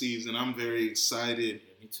start the season. I'm very excited.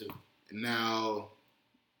 Yeah, me too. Now,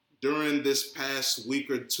 during this past week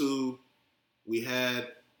or two, we had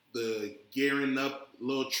the gearing up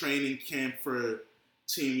little training camp for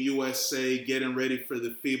Team USA, getting ready for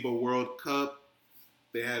the FIBA World Cup.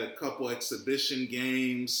 They had a couple exhibition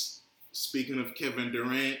games. Speaking of Kevin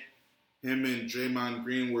Durant, him and Draymond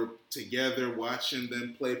Green were together watching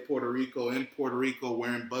them play Puerto Rico in Puerto Rico,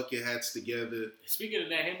 wearing bucket hats together. Speaking of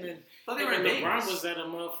that, him and LeBron was at a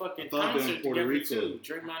motherfucking concert Puerto together Rico too.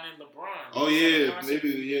 Draymond and LeBron. Oh yeah,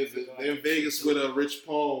 maybe they're in Vegas with Rich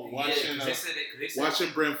Paul watching watching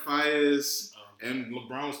Brent Fayez, and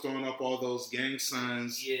LeBron was throwing up all those gang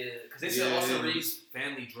signs. Yeah, because they said also Reed's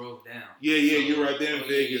family drove down. Yeah, you're right. They're in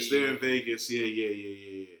Vegas. They're in Vegas.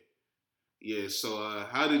 Yeah. So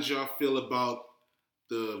how did y'all feel about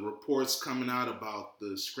the reports coming out about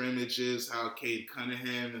the scrimmages, how Cade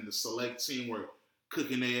Cunningham and the select team were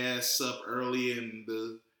cooking their ass up early in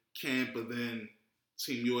the camp, and then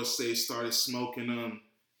Team USA started smoking them?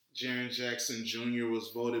 Jaren Jackson Jr. was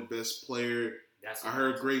voted best player. I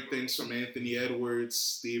heard great things from Anthony Edwards.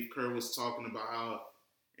 Steve Kerr was talking about how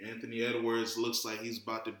Anthony Edwards looks like he's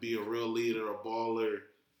about to be a real leader, a baller.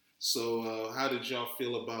 So how did y'all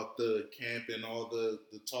feel about the camp and all the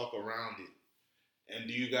talk around it? And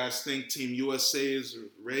do you guys think Team USA is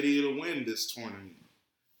ready to win this tournament?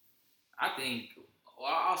 I think,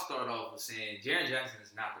 I'll start off with saying Jaren Jackson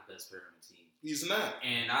is not the best player on the team. He's not.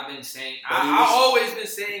 And I've been saying, I've always been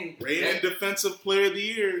saying. Rated Defensive Player of the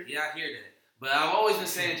Year. Yeah, I hear that. But I've always been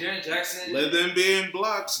saying Jaren Jackson. Led the NBA in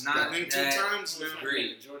blocks. Not I think 2 times now.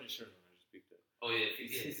 Great. Jordan Sherman just picked up. Oh,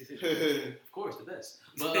 yeah. Of course, the best.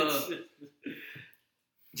 But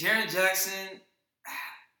Jaren Jackson,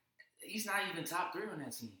 he's not even top 3 on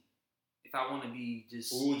that team. If I want to be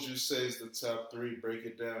just... Who would you say is the top 3? Break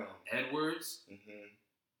it down. Edwards. Mm-hmm.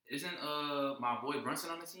 Isn't my boy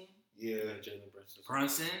Brunson on the team? Yeah. Jalen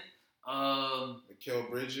Brunson. Mikal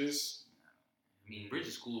Bridges. I mean, Bridges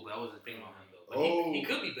is cool, but I wasn't thinking about him, though. But he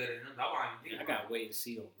could be better than him. I got to wait and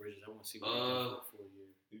see on Bridges. I want to see what he does for 4 years.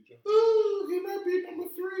 Ooh, he might be number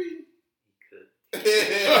 3. He could.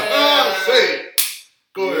 Say it.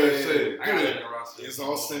 Go ahead, say it. Is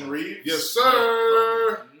Austin Reeves? Yes,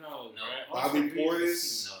 sir. No. Bobby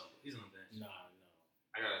Portis? No, he's on the bench. No.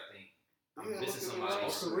 I gotta think. I'm missing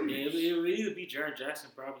somebody. Yeah, it would either be Jaren Jackson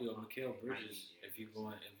probably or Mikal Bridges if you're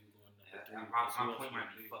going number 3. My point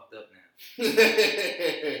might be fucked up now.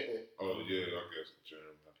 Oh yeah, I guess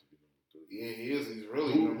Jaren have to be number 3. Yeah, he is. He's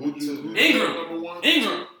really number 2. Ingram. Number 1.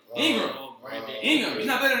 Ingram. Ingram. He's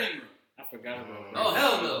not better than Ingram. I forgot about that. Oh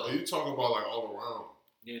hell no. Are you talking about like all around?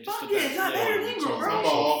 Yeah, just Fuck the yeah, he's not better than Ingram, bro. Talking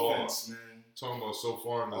about offense, man. Talking about so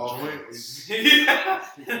far in the Offense. joint.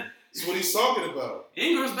 That's what he's talking about.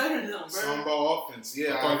 Ingram's better than him, bro. Talking about offense.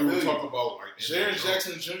 Yeah, I thought you were talking about like Jaren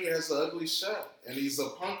Jackson Jr. has an ugly shot, and he's a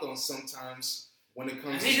punk on sometimes when it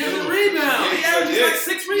comes and to he doesn't rebound. He averages like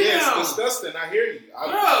 6 rebounds. Yeah, it's disgusting. I hear you.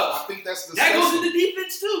 I think that's disgusting. That goes into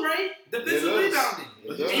defense too, right? Defensive rebounding.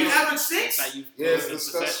 And you average 6? Yeah, it's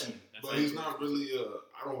disgusting. But he's not really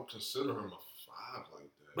I don't consider him a 5 like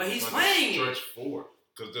that. But he's like playing. Stretch 4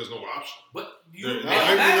 because there's no option. But you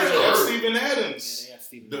The Steven Adams.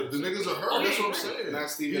 The niggas are hurt. That's what I'm saying. Not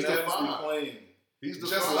Steven Adams be playing. He's the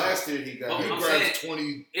Just 5. last year he got. He I'm grabs saying,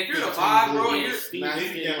 20. if you're the 5, bro, you're Now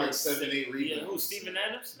he became like 7, 8 rebounds. Yeah, who's Steven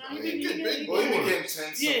Adams? No, He get big Well, he boards. became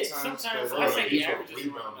 10 Yeah, sometimes. sometimes. But, I say he he's a averages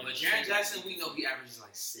rebound. around. But Jaren Jackson, we know he averages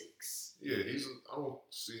like 6. Yeah, I don't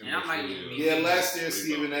see him. And I might as even really, be- yeah, last year rebound.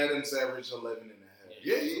 Steven Adams averaged 11 and a half.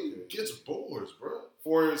 Yeah, he gets boards, bro.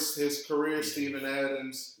 For his career, Steven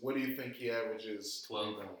Adams, what do you think he averages? 12.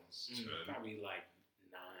 Rebounds. Probably like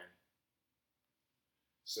 9.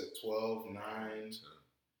 Said 12, 9,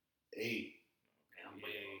 8.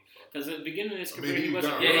 Because at the beginning of his I career, mean, he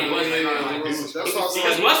wasn't. Yeah, he wasn't. That's also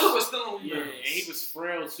Because Westbrook was still on Yeah, rebounds. and he was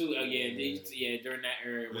frail too. During that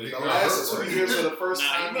era. When he the got last hurt, 2 years of the first Nah,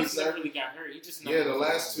 time he he's never averaged. really got hurt. He just Yeah, the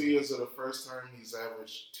last 2 years of the first time he's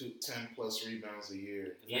averaged 10 plus rebounds a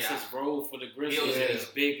year. That's his role for the Grizzlies. Yeah. And he's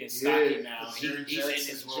big and stocky now. Jaren He's in his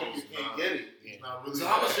Jackson role. Jr. can't get it. He's not really. So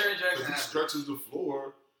how much that, Jaren Jackson 'cause he have? stretches the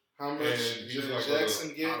floor. How And much he's Jaren like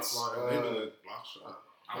Jackson gets? maybe the block shot.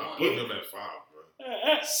 I I'm want- putting him at 5, bro.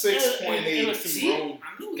 6.8. It was See? some role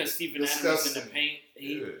I knew because it. Steven Adams in Disgusting. the paint.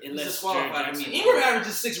 It He's lets disqualified. Jaren I mean, Jackson- Ingram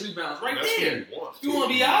averages 6 rebounds right That's there. what he wants. You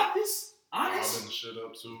want to be honest? Bobbing shit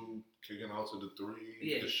up too, kicking out to the 3.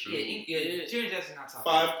 Yeah, the shoot. Jaren Jackson not top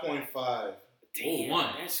 5.5. Damn,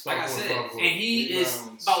 one. that's Like I crazy. said, 5.5 and he is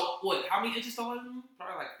rebounds. about what? How many inches taller than him?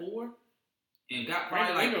 Probably like 4. And got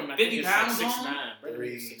probably Brandon Ingram, like I think 50 is pounds like on. 6'9". Brandon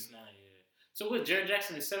Three. Ingram's 6'9", yeah. So what? Jared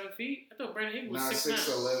Jackson is 7 feet? I thought Brandon Ingram was Nah, 6'9".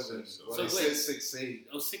 6'11. Well, So he wait. said 6'8.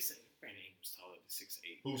 Oh, 6'8". Brandon Ingram's taller than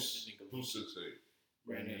 6'8". Who's 6'8"?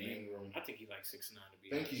 Brandon Ingram. I think he like 6'9" to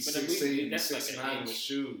be. I think he's honest. 6'8", That's 6'9" with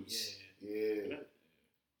shoes. Yeah.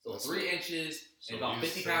 So 3 inches and So about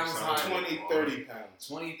he's 50 pounds 6'9", higher. 20, 30 pounds.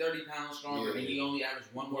 20, 30 pounds stronger, and he only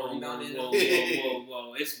averaged one more rebound in Whoa.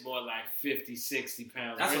 It's more like 50, 60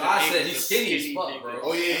 pounds. That's what I said. He's skinny as fuck, bro.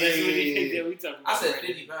 Oh, yeah. We talking about I said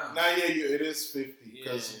 50 pounds. Nah, it is 50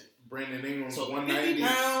 because Brandon Ingram's So 190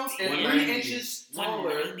 pounds and 3 inches taller.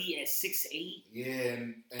 190 at 6'8". Yeah,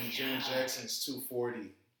 and Jaren Jackson's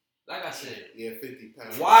 240. Like I said, 50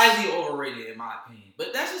 pounds. why is he overrated in my opinion?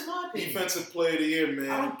 But that's just my opinion. Defensive player of the year, man.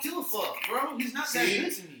 I don't give a fuck, bro. He's not that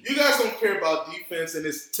good to me. You guys don't care about defense, and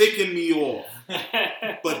it's ticking me off.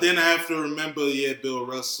 But then I have to remember, Bill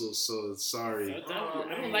Russell. So sorry. I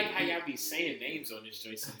don't like how y'all be saying names on this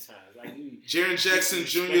joint sometimes. Like Jaren Jackson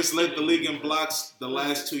Jr. has led the league in blocks the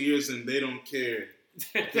last 2 years, and they don't care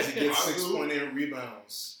because he gets 6.8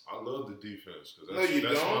 rebounds. I love the defense. No, you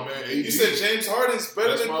that's don't. My man, AD. You said James Harden's better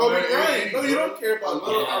That's than my Kobe man, Bryant. AD, No, you bro. don't care about I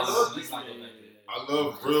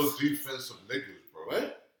love real defensive niggas, bro.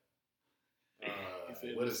 What?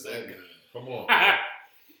 What does that mean? Come on, bro.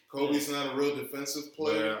 Kobe's not a real defensive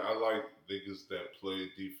player. Man, I like niggas that play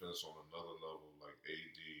defense on another level, like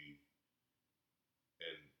AD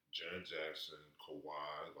and Jaren Jackson,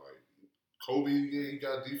 Kawhi. Like Kobe, he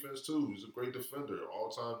got defense too. He's a great defender,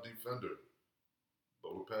 all-time defender.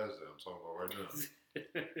 But we're past that. I'm talking about right now.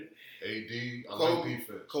 AD, I like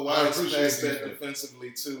defense. Kawhi's past that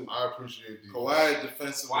defensively too. I appreciate defense. Kawhi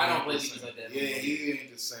defensively. Why don't play defense like that? Yeah, he ain't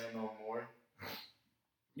the same no more.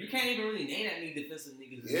 You can't even really name that many defensive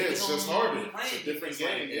niggas. Yeah, it's just harder. It's a different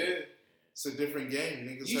game. It's a different game.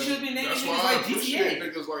 Niggas you should be naming that's niggas why I like appreciate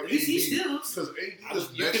GTA. niggas like At least he AD. still. Because AD is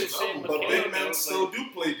You could've next said level. But McHale, big men still do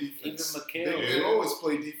play defense. Even McHale. They always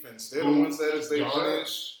play defense. They're the ones that is their job.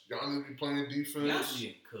 Giannis be playing defense. Giannis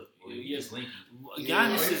getting cooked. Yes, Linky.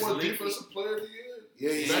 Giannis he is won linky. defensive player of the year.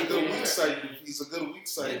 Yeah, he's a good weak side. He's a good weak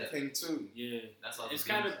side king too. Yeah, That's all. it's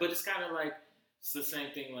kind of like it's the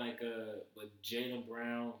same thing like with Jaylen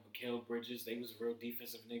Brown, Mikal Bridges. They was real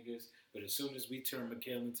defensive niggas, but as soon as we turned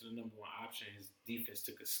Mikal into the number one option, his defense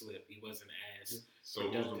took a slip. He wasn't as So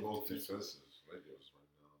who's the most defensive niggas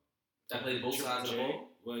right now? That play both sides of the ball.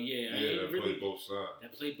 Well, yeah, That play both sides.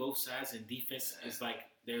 That play both sides, and defense is like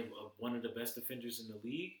they're one of the best defenders in the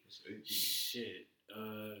league. It's AD. Shit. To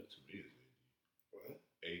me, it's AD. What?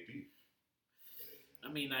 AD. I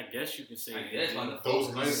mean, I guess you can say Those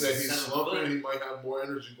nights that he's slumping, he might have more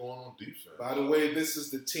energy going on defense. By the way, this is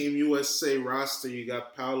the Team USA roster. You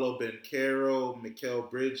got Paolo Banchero, Mikal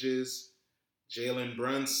Bridges, Jalen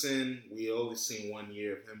Brunson. We only seen 1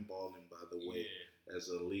 year of him balling, by the way, as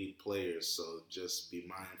a lead player. So just be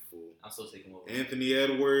mindful. I'll still take him over. Anthony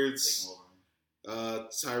Edwards,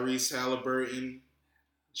 Tyrese Halliburton,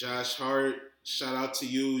 Josh Hart. Shout out to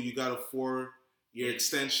you. You got a 4-year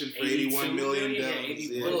extension for $81 million. Hey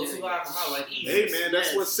man,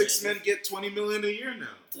 that's what 6 men get $20 million a year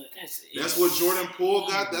now. That's what Jordan Poole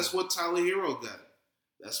got. That's what Tyler Hero got.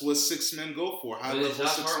 That's what 6 men go for. High level 6 men.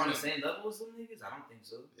 Is Josh Hart on the same level as them niggas? I don't think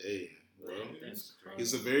so. Hey, bro,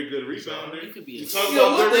 he's a very good rebounder. He could be. You talking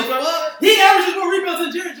about good rebound? He averages more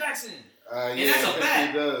rebounds than Jaren Jackson. And that's a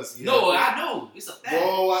fact. He does. No, I know. It's a fact.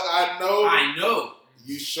 Bro, I know.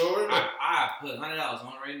 You sure? I put $100 on it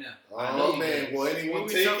right now. Oh, man. Will anyone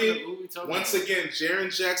take it? Once again, Jaren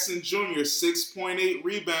Jackson Jr., 6.8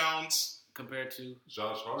 rebounds. Compared to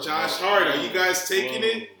Josh Hart. Are you guys taking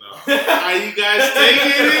it? No. Are you guys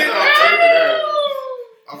taking it?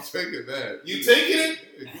 I'm taking that. You taking it?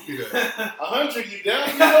 Give me that. 100, you down?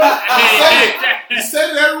 You know? You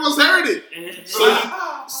said it. Everyone's heard it.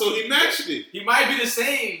 So he matched it. He might be the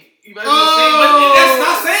same. But that's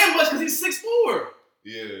not saying much because he's 6'4".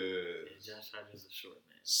 Yeah. Josh Hart is a short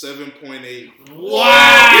man. 7.8. Wow.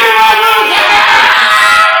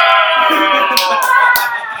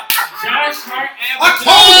 Josh Hart I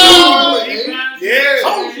told you. Yeah.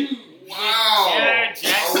 Told you. Wow. Yeah, Jackson.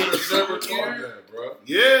 I would have never thought that, bro.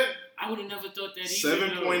 Yeah. I would have never thought that either.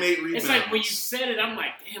 7.8 rebounds. It's like when you said it, I'm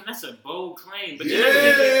like, damn, that's a bold claim. But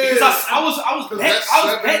yeah. Because I was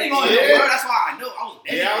betting on it, bro. That's why I know I was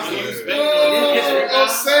betting on it. Wow.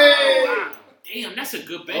 Damn, that's a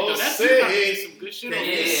good bet, though. That's some good shit on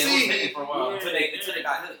it was hitting for a while until they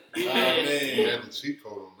got hit. Oh, man. He had the cheat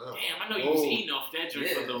code on that. Damn, I know you was eating off that joint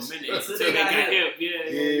for a little minute until Until they got hit.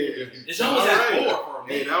 Yeah. It's almost at 4 for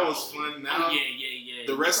me. Hey, that was fun. Now, yeah.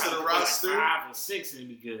 The rest of the roster, 5 or 6 and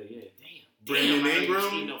be good. Yeah, damn. Brandon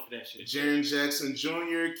Ingram, shit. Jaren Jackson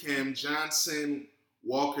Jr., Cam Johnson,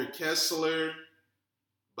 Walker Kessler,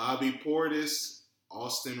 Bobby Portis,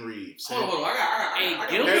 Austin Reeves. Hold on. I got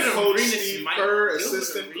Head coach Steve Kerr,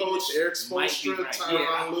 assistant coach Eric Spoelstra,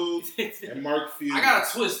 Tyronn Lue, and Mark Few. I got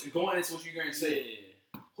a twist going into what you're going to say.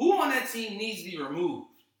 Yeah. Who on that team needs to be removed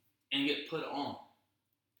and get put on?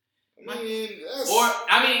 I mean,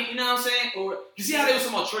 you know what I'm saying? Or you see how they were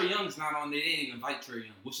talking about Trae Young's not on? They didn't even invite Trae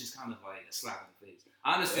Young, which is kind of like a slap in the face.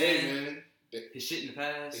 I understand his shit in the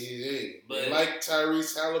past. But they like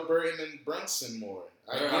Tyrese Halliburton and Brunson more.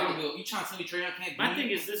 I don't know. You trying to tell me Trae Young can't? My thing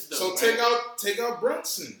is this though. So take out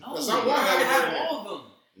Brunson. Because I want to have all of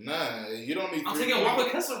them. Nah, you don't need. I'm taking Walker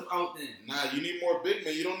Kessler out then. Nah, you need more big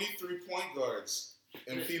men. You don't need 3-point guards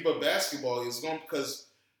in FIBA basketball. It's going because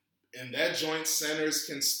in that joint, centers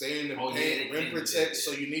can stay in the paint, rim protect.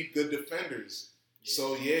 So you need good defenders. Yeah.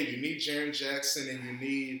 So you need Jaren Jackson and you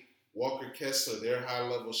need Walker Kessler. They're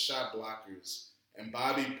high-level shot blockers, and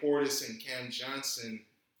Bobby Portis and Cam Johnson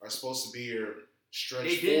are supposed to be your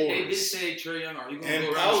stretch forwards. They did say Trae Young. Are you going to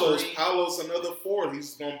go around Paolo's another forward.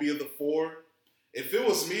 He's going to be the 4. If it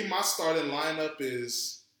was me, my starting lineup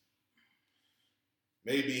is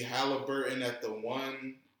maybe Halliburton at the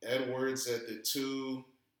 1, Edwards at the 2,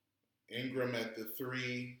 Ingram at the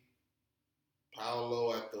 3,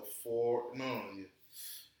 Paolo at the 4.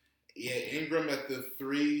 Ingram at the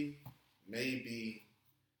 3, maybe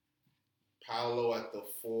Paolo at the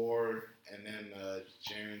 4, and then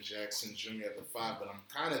Jaren Jackson Jr. at the 5. But I'm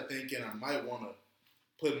kind of thinking I might want to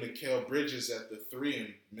put Mikal Bridges at the 3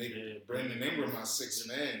 and maybe Brandon Ingram my 6th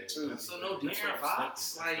man too. So no De'Aaron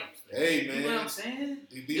Fox, hey man, you know what I'm saying?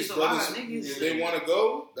 These brothers, if they want to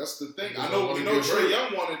go, that's the thing. I know we know Trae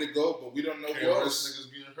Young wanted to go, but we don't know who else.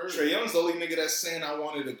 Trae Young's the only nigga that's saying I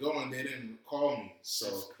wanted to go and they didn't call me.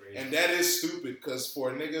 So and that is stupid because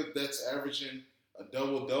for a nigga that's averaging a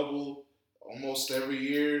double almost every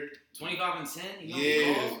year, 25 and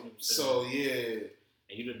 10. So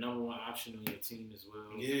and you're the number 1 option on your team as well.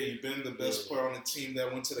 Yeah, you've been the best player on the team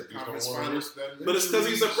that went to the conference finals. But it's because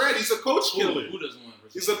he's a brat. He's a coach killer. Who doesn't want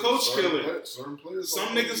He's a coach killer. Certain players. Some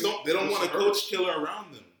niggas don't. They don't want a coach killer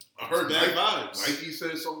around them. I heard bad vibes. Nike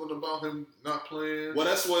said something about him not playing. Well,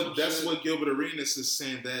 that's what Gilbert Arenas is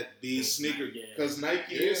saying, that these sneakers, because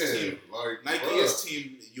Nike is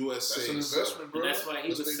team USA. That's an investment, bro. And that's why he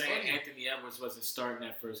was saying Anthony Edwards wasn't starting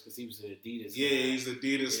at first because he was an Adidas guy. He's an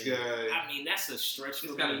Adidas guy. I mean, that's a stretch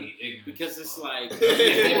for me be because it's like,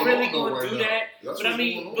 they really going to do that? That's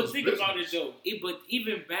but think about it though. But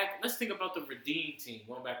even back, let's think about the Redeem team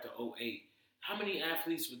going back to 2008. How many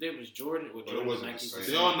athletes were there? Was Jordan? Jordan was Nike?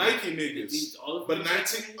 They all Nike niggas. But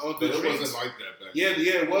 19. It wasn't like that back then.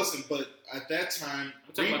 Yeah, it wasn't. But at that time,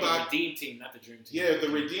 I'm talking about the Redeem team, not the Dream team. Yeah, the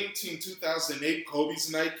Redeem team 2008.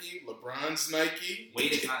 Kobe's Nike, LeBron's Nike.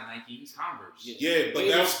 Wade is not Nike. He's Converse. Yeah, but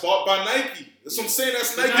that was bought by Nike. That's what I'm saying.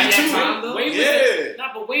 That's Nike too.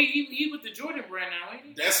 But Wade, he with the Jordan brand now, ain't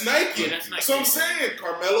he? That's Nike. That's Nike. That's what I'm saying.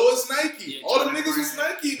 Carmelo is Nike. All the niggas was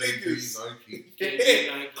Nike niggas.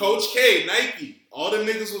 Coach K, Nike. All them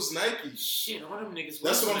niggas was Nike. Shit, all them niggas was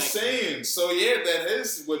That's what I'm saying. So, that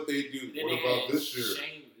is what they do. What about this year?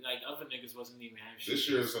 Like, other niggas wasn't even having shit. This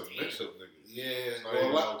year is a mix-up niggas. Yeah.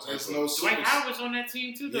 There's no Dwight Howard was on that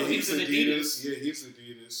team, too, though. Yeah, he's Adidas. Yeah, he's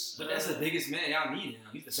Adidas. But that's the biggest man. Y'all need him.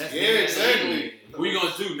 He's the best man. Yeah, exactly. What you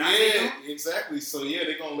going to do? Exactly. So,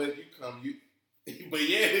 they're going to let you come. But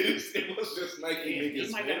it was just Nike niggas.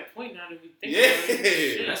 You might got a point now that we think about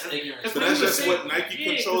it. That's ignorant. But that's just what Nike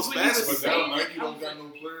controls basketball. But Nike don't got no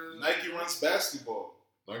players. Nike runs basketball.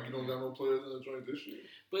 Nike don't got no players in the joint this year.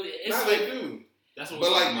 But they do. That's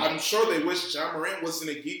what I'm sure they wish John Morant wasn't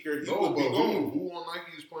a geeker. He would be gone. Who on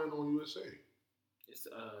Nike is playing on USA? It's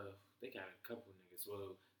they got a couple niggas.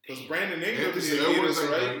 Well, because Brandon Ingram is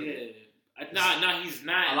Adidas, right? Yeah. No, he's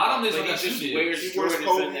not. A lot of them just wears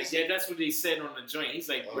Jordans. Yeah, that's what he said on the joint. He's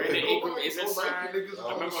like, Brandon Ingram is a sign. I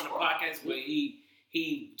remember on the podcast where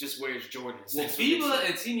he just wears Jordans. Well, FIBA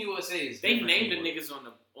and Team USA is they named the niggas on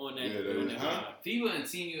that. FIBA and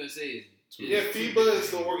Team USA is. Yeah, FIBA is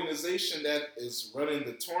the organization that is running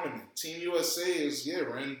the tournament. Team USA is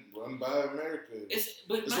run by America. It's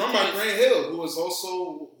run by Grant Hill, who was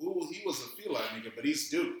he was a Fila nigga, but he's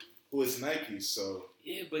Duke, who is Nike. So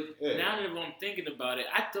now that I'm thinking about it,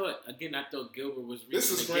 I thought Gilbert was this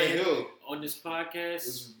is Grant Hill on this podcast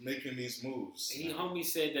is making these moves. And homie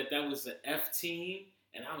said that was the F team.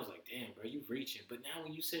 And I was like, damn, bro, you reaching. But now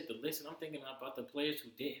when you said the list, and I'm thinking about the players who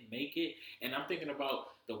didn't make it. And I'm thinking about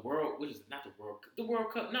the World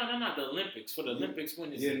Cup. No, the Olympics. For the Olympics,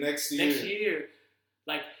 when is it? Next year.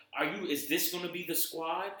 Like, Is this going to be the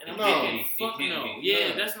squad? And I'm No. thinking, fuck no.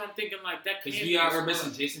 Yeah, that's what I'm thinking. Like that. Because we are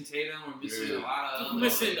missing Jason Tatum. We're missing a lot of. We're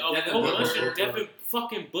missing a Devin whole Booker. bunch of Devin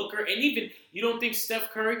fucking Booker, and even you don't think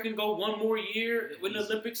Steph Curry can go one more year in the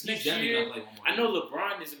Olympics next year? I know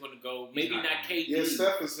LeBron isn't going to go. Maybe not KD. Yeah,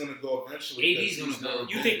 Steph is going to go eventually. KD's going to go.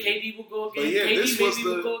 You think KD will go again? But yeah, KD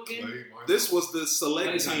will go again. This was the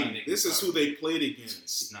select team. This is who they played against.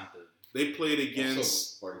 He's not the. They played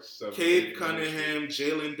against Cade Cunningham,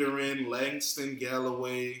 Jalen Duren, Langston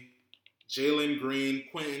Galloway, Jalen Green,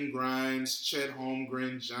 Quentin Grimes, Chet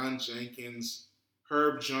Holmgren, John Jenkins,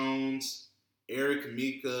 Herb Jones, Eric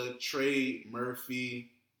Mika, Trey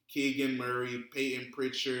Murphy, Keegan Murray, Peyton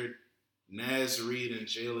Pritchard, Naz Reid, and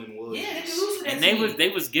Jalen Williams. Yeah, they could lose to that And team. they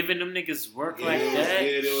was giving them niggas work like that.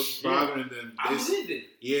 Yeah, they was bothering them. I believe it.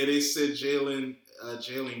 Yeah, they said Jalen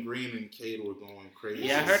Green and Cade were going crazy.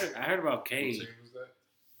 Yeah, I heard about Cade. What team was that?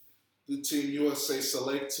 The Team USA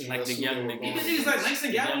select team. Like that's the who young they were niggas. going Even niggas like against.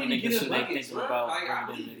 Langston Galloway need to get his Niggas buckets, thinking bro. about Like, I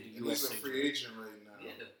bringing believe them it. in And the he's a USA. free agent right now.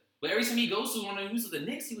 Yeah. But every time he goes to one of the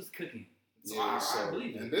Knicks, he was cooking. So I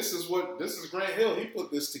believe it. And this is Grant Hill. He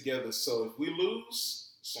put this together. So if we lose,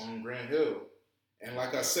 it's on Grant Hill. And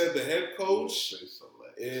like I said, the head coach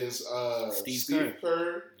is Steve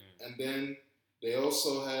Kerr. And then they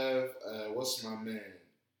also have what's my man?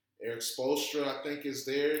 Eric Spoelstra, I think, is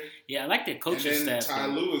there. Yeah, I like their coaching and then staff. Ty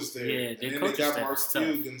Lue is there. Yeah, and their then coaching they got staff Mark is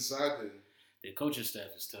tough. Gonzaga. Their coaching staff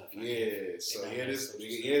is tough. These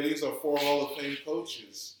are 4 Hall of Fame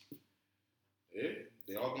coaches. Yeah,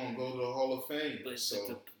 they all gonna go to the Hall of Fame. But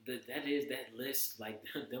that list, like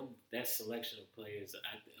that selection of players.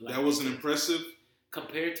 That wasn't impressive.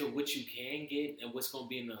 Compared to what you can get and what's going to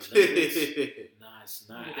be in the Olympics, nah, it's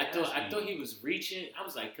not. I thought he was reaching. I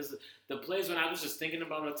was like, because the players when I was just thinking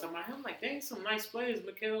about it, talking about him, like, dang, some nice players.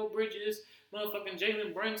 Mikal Bridges, motherfucking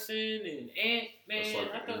Jalen Brunson, and Ant, man. That's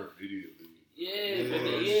like I thought, intermediate league.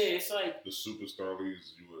 It's like the superstar league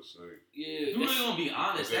is USA. Yeah, We're gonna be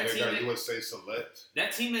honest. That That team team, got USA Select.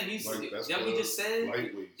 that team that he's Like, that's that we just said,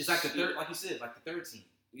 lightweights. it's like the third, like you said, like the third team.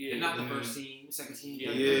 yeah, They're not the first team, second team.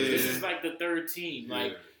 Yeah, Yeah. This is like the third team.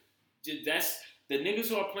 Like that's the niggas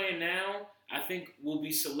who are playing now. I think will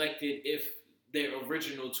be selected if their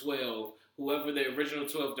original 12, whoever their original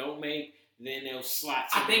 12 don't make, then they'll slot.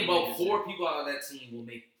 I think about niggas 4 in. people out of that team will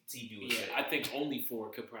make Team USA. Yeah, I think only 4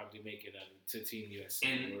 could probably make it to Team USA.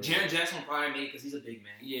 And Jaren Jackson will probably make it because he's a big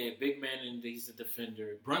man. Yeah, big man, and he's a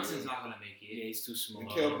defender. Brunson's not gonna make it. Yeah, he's too small.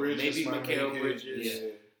 Mikal Bridges Maybe might Mikal make it. Bridges.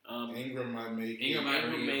 Yeah. Ingram might make it. Ingram might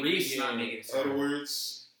make it. Reese not making it.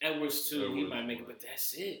 Edwards too. He might make it, but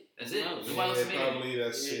that's it. That's it. Nobody Nobody else Yeah, made it. probably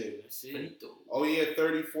that's Yeah, it. that's it. Oh yeah,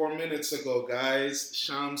 34 minutes ago, guys.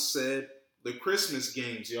 Sham said the Christmas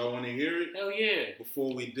games. Y'all want to hear it? Hell yeah.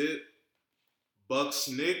 Before we did, Bucks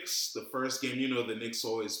Knicks. The first game, you know, the Knicks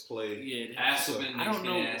always play. Yeah. I don't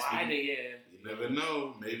know why they. You never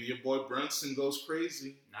know. Maybe your boy Brunson goes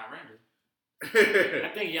crazy. Not Randall.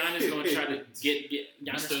 I think Giannis gonna try to get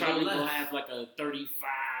Giannis Mr. probably No gonna Left. have like a 35-12.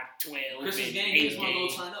 Christmas game, he just want to go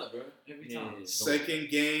turn up, bro. Every time. Second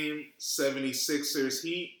game, 76ers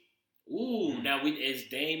Heat. Ooh, now is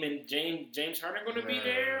Dame and James Harden gonna be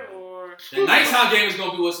there or The nighttime game is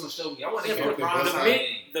gonna be what's gonna show me. I want to Yeah, get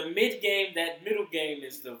the mid game? That middle game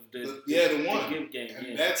is the one. good game. And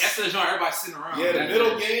Yeah. That's the joint everybody's sitting around. Yeah, the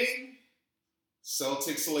middle game,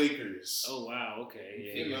 Celtics Lakers. Oh wow,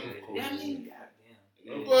 okay, Yeah, I mean,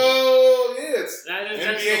 goddamn. Well, yeah, it's NBA's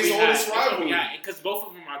NBA's oldest rivalry. because both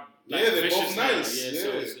of them are Yeah, they're vicious both now. nice. Yeah, Yeah. so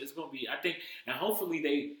it's gonna be. I think, and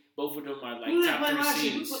hopefully both of them are like Who did top play 3 last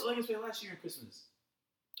year? Who seeds. put Lakers play last year in Christmas?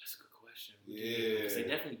 That's a good question. Yeah. Because they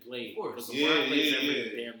definitely played. Of course. Because Yeah, LeBron plays yeah,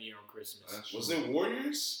 every yeah. damn year on Christmas. That's Was it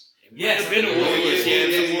Warriors? It Yes, might have been the yeah, Warriors. yeah, Yeah,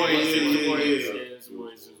 the yeah, Warriors. yeah, It was the yeah, Warriors. yeah. Yeah, it was the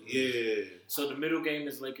Warriors. Yeah. So the middle game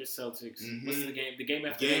is Lakers Celtics. Mhm. What's the game? The game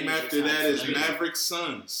after Game that after that is Mavericks. Mavericks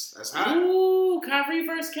Suns. That's hot. Ooh, Kyrie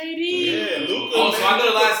versus KD. Yeah, Luka. Oh, so I know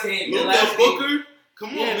the last game. The last Luka game. Booker. Come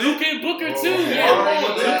on, Yeah, man. Luka and Booker too. Oh, Yeah, all come right,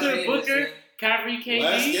 on. the last Luka, game Booker, is, Kyrie, KD.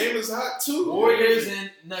 Last game is hot too. Warriors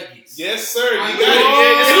and Nuggets. Yes, sir. You I got know. it.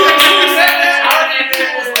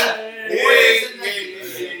 Yeah. Warriors and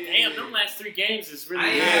Nuggets. Damn, them last 3 games is really I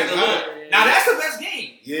ain't Yeah, had to hot. look. Now that's the best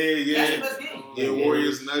game. Yeah. That's the best game. Yeah,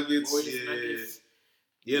 Warriors, Nuggets. Warriors, Yeah. Nuggets.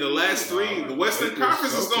 Yeah, the last 3. The Western Lakers,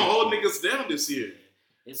 Conference is gonna Celtics. hold niggas down this year.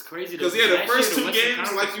 It's crazy Because though, the last first year, 2 Western games,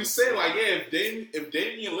 Conference like you was- said, like if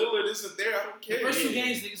Damian Lillard isn't there, I don't The care. first 2 Yeah.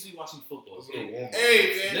 games, niggas be watching football. Okay?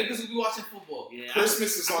 Hey man, Niggas will be watching football. Yeah,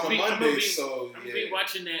 Christmas is on a Monday, so I'm yeah. be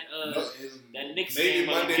watching that No, it's that Knicks maybe game.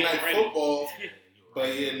 Monday Night Football.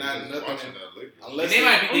 But yeah, not nothing. Watching that Lakers. Unless they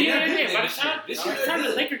might be. By the time the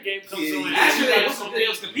Laker game comes on, actually, they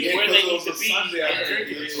was competing where they need to be.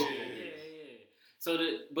 Yeah. So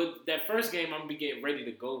but that first game, I'm gonna be getting ready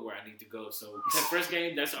to go where I need to go. So that first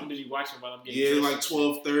game, I'm gonna be watching while I'm getting. Yeah, like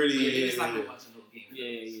 12:30. Yeah, it's like watching no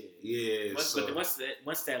game. Yeah. But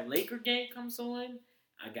once that Laker game comes on,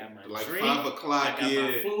 I got my like drink. 5 o'clock. I got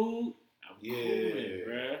my food. I'm cooling,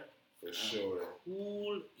 bruh. For sure.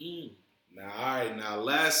 Cooling. Now,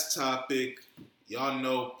 last topic. Y'all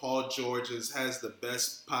know Paul George has the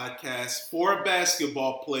best podcast for a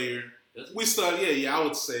basketball player. We start, I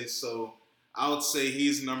would say so. I would say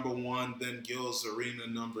he's number 1, then Gil's Arena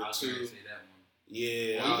number 2. Say that one.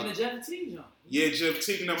 Yeah. Even the Jeff Teague, John. Yeah, Jeff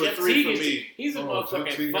Teague number 3 for me. He's a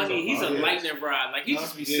motherfucking funny. He's a lightning rod. Like he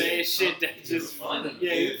just be saying shit that just funny.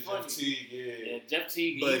 Yeah, he's funny. Jeff Teague, Jeff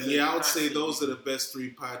Teague. But I would say those are the best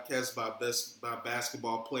 3 podcasts by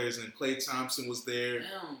basketball players. And Klay Thompson was there.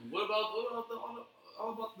 Damn. What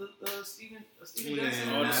about the Steven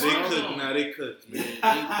Jackson? They cooked, man.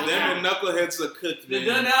 Them and Knuckleheads are cooked, man. They're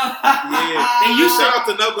done now? Yeah. And you shout out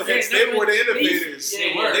to Knuckleheads. They were the innovators.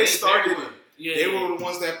 They started it. Yeah. They were the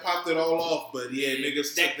ones that popped it all off, but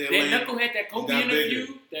niggas took their lane. That Knucklehead, that Kobe interview,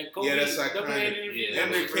 that's Knucklehead interview.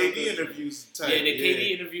 And their KD interviews tight. Yeah, the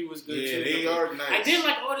KD interview was good too. Yeah, they are nice. I did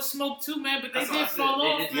like all the smoke too, man, but they did fall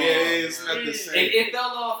off. Yeah, it's not the same. It fell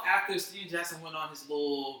off after Steven Jackson went on his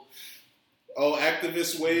little...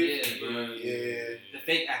 activist wave? Yeah, bro. Yeah. The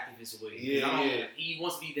fake activist wave. Yeah. He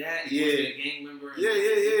wants to be that. He wants to be a gang member. Yeah.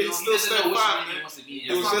 He still stepped out, man.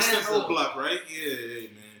 It was just an O block, right? Yeah,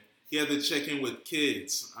 man. He had to check in with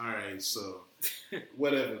kids. All right, so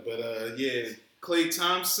whatever. But Klay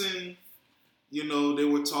Thompson, they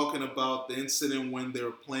were talking about the incident when they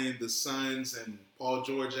were playing the Suns and Paul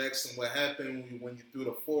George asked him what happened when you threw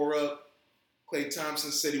the 4 up. Klay Thompson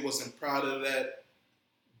said he wasn't proud of that.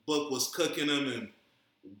 Book was cooking him, and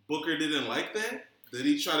Booker didn't like that. Did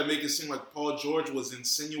he try to make it seem like Paul George was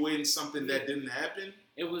insinuating something that didn't happen?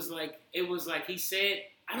 It was like he said.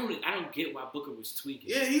 I don't get why Booker was tweaking.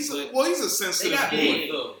 Yeah, he's a sensitive boy.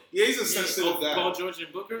 Though. Yeah, he's a sensitive guy. Paul George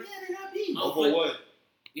and Booker. Yeah, they got beef. Over what?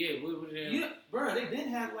 Yeah, what they? Yeah, bro, they've been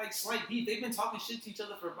had slight beef. They've been talking shit to each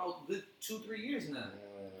other for about good 2-3 years now.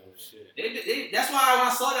 Shit. That's why when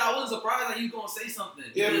I saw that, I wasn't surprised that he was gonna say something.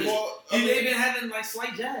 Yeah, they've been having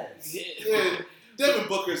slight jabs. Yeah, Devin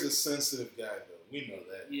Booker's a sensitive guy, though. We know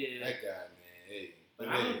that. Yeah, that guy, man. Hey, but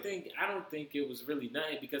I don't think it was really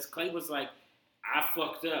nothing because Klay was like, I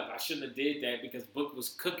fucked up. I shouldn't have did that because Book was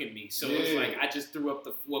cooking me. So it's like I just threw up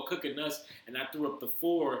cooking us, and I threw up the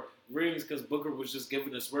 4 rings because Booker was just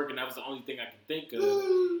giving us work, and that was the only thing I could think of.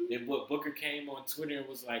 Then what Booker came on Twitter and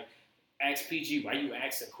was like, ask PG, why you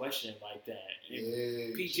ask a question like that?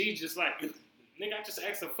 And PG just like, nigga, I just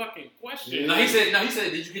asked a fucking question. Yeah. No, he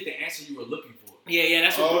said, did you get the answer you were looking for? Yeah,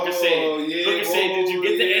 that's what Booker said. Yeah. Booker said, did you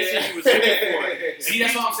get the answer you was looking for? See,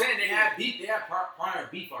 that's what I'm saying. They had beef. They had prior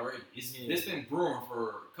beef already. It's been brewing for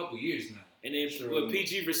a couple years now. And then when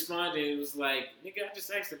PG responded, it was like, nigga, I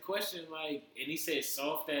just asked a question, and he said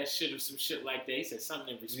soft ass shit or some shit like that. He said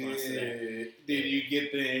something in response to that. Did you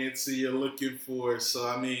get the answer you're looking for? So,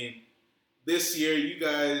 I mean, this year, you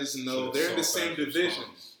guys know they're in the same division.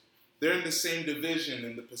 They're in the same division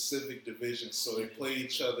in the Pacific Division, so they play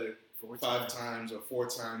each other 5 times or 4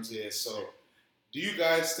 times. Yeah, so do you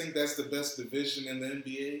guys think that's the best division in the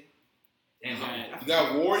NBA? You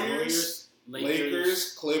got Warriors,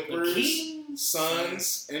 Lakers, Clippers,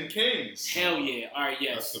 Suns, and Kings. Hell yeah. All right,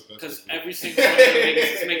 yes. Because every single one of them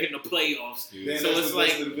niggas is making the playoffs. Yeah. So it's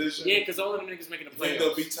like, division? Yeah, because all of them niggas making the playoffs. Think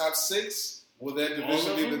they'll be top 6? Will that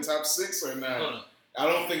division be the top 6 or not? I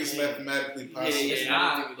don't think it's mathematically possible.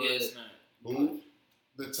 I don't think it is. Who?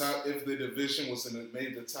 The top, if the division was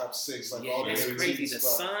made the top 6, like all the that's other crazy. teams. The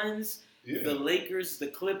Suns, the Lakers, the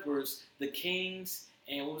Clippers, the Kings,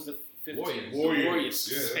 and what was the fifth? Warriors.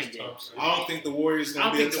 Yeah, I don't think the Warriors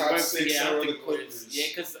gonna be a top 6 or the Clippers. Yeah,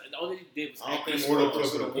 because all they did was. I don't think World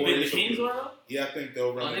Cup the Warriors. The Kings were up? Yeah, I think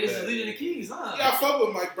they'll run. Niggas is leading the Kings, huh? Yeah, I fuck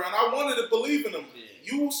with Mike Brown. I wanted to believe in them. Yeah.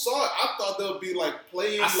 You saw it. I thought they'll be like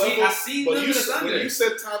playing level. I see but them when you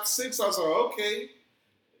said top 6, I was like, okay.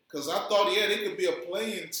 Because I thought, they could be a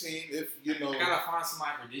playing team if, I gotta find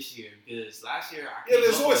somebody for this year because last year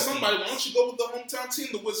there's always somebody. Why don't you go with the hometown team,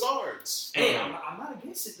 the Wizards? Hey, I'm not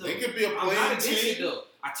against it though. They could be a playing team. I'm not against it though.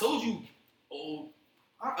 I told you,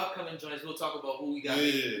 our upcoming joints, we'll talk about who we got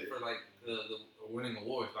for the winning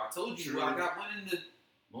awards. But I told you, I got winning the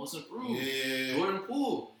most improved. Yeah. Jordan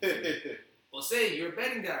Poole. Well, say you're a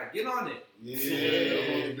betting guy. Get on it.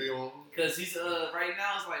 Yeah. Because he's right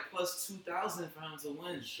now it's like plus 2,000 for him to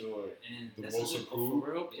win. Sure. And The that's most a good, improved.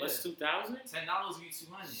 For real? Plus 2,000? $10 you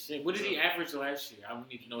 200. Shit. What did he average last year? I would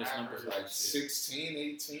need to know his numbers. Like 16,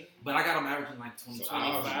 18. But I got him averaging like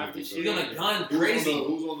 25 this year. He's He's gonna gun crazy.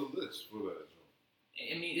 Who's on the list for that?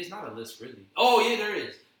 I mean, it's not a list really. Oh yeah, there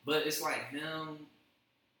is. But it's like him,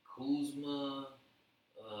 Kuzma,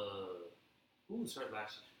 who was hurt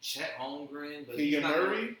last year? Chet Holmgren. But Keegan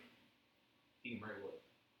Murray? Keegan Murray what?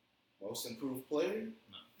 Most improved player?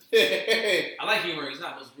 No. I like Keegan Murray. He's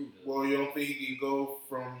not most improved though. Well, you don't think he can go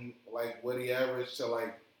from like what he averaged to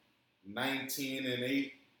like 19 and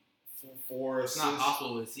 8 for 4 It's assists? not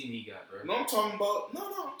possible with the team he got, bro. No, I'm talking about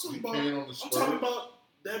I'm talking about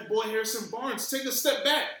that boy Harrison Barnes. Take a step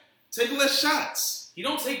back. Take less shots. He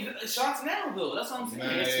don't take shots now though. That's what I'm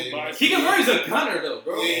saying. Man, Keegan Murray's a gunner though,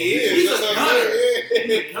 bro. Yeah, he is. He's That's a what I'm gunner. saying. Yeah.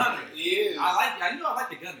 He's a gunner. He is. I like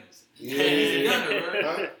the gunners. Yeah. He's a gunner, bro.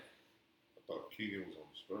 Huh? I thought Keegan was on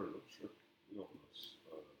the Spurs. I'm sure. You know,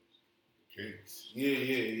 Kings.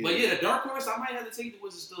 Yeah. But yeah, the dark horse, I might have to take the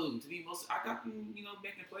Wizards though. To be most, I got them,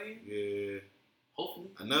 back and playing. Yeah. Hopefully.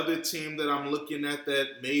 Another team that I'm looking at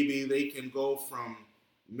that maybe they can go from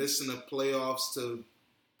missing the playoffs to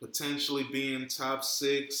potentially being top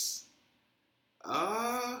 6.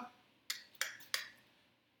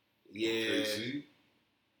 Yeah. KC?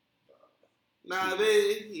 Nah,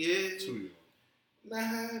 Too Nah,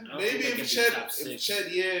 don't maybe think they if can be Chet, top 6.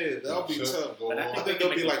 that'll be tough. But I think they'll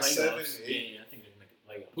they be can make like the 7, playoffs. 8. Yeah, I think they can make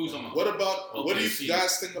a playoff. Who's on? What about Well, what do KC. you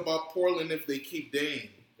guys think about Portland if they keep Dame?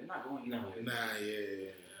 They're not going anywhere. Nah, yeah.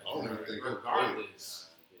 I don't even think he'll play. Regardless.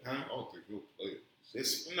 Huh? I don't think he'll play.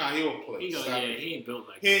 He'll play. He ain't built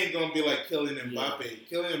like He ain't gonna be like Kylian Mbappe.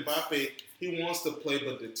 Yeah. Kylian Mbappe, he wants to play,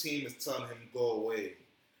 but the team is telling him go away.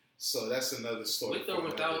 So that's another story. With or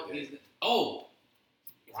without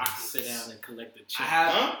Rockets. Sit down and collect the check.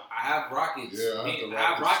 I have Rockets. Yeah, I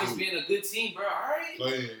have Rockets being a good team, bro. All right.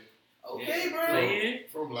 Playing Okay, bro. Playing.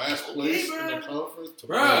 from last place bro. in the conference to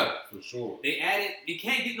Bruh. for sure. They added. You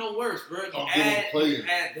can't get no worse, bro. You I'm add playing.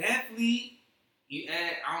 Vanfleet. You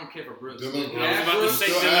add. I don't care for Brooks. Dylan You Brooks. I was add about to Brooks. say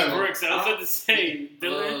Still Dylan have Brooks. I was about to say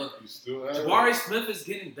Dylan. You still have Jabari Smith is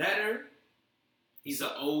getting better. He's an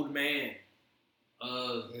old man.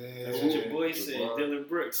 That's what your boy said, Jabari. Dylan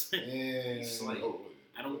Brooks. It's like,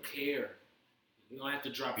 I don't care. You don't have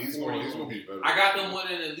to drop He's 40. gonna be better. I got them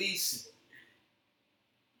winning at least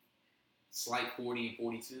slight 40 and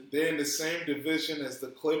 42. They're in the same division as the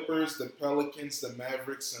Clippers, the Pelicans, the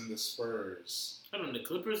Mavericks, and the Spurs. I don't know, the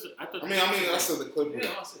Clippers. I said the Clippers.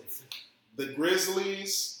 Yeah, I'll say it. The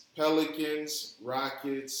Grizzlies, Pelicans,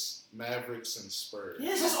 Rockets, Mavericks, and Spurs.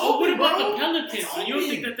 Yes, it's Oh, what open, about bro. the Pelicans? It's So you don't open.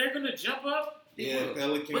 think that they're going to jump up? Yeah,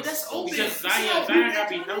 Pelicans. But that's open. Because You see how Zion weak got to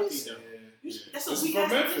be that healthy, is? though. That's a It's weak from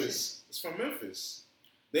ass Memphis. It's from Memphis.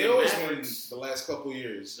 They The always win Mavericks. the last couple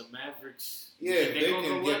years. The Mavericks. Yeah, think they gonna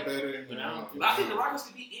can go get up? better. But I don't think- But I think the Rockets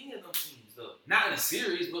could beat any of them teams, though. Not in a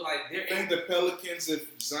series, but like I they're. think the Pelicans, if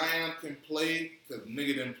Zion can play, because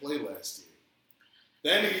nigga didn't play last year.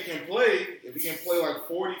 That nigga can play. If he can play like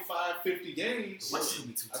 45, 50 games, The West is gonna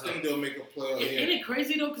be too I tough. think they'll make a playoff. Ain't Yeah. it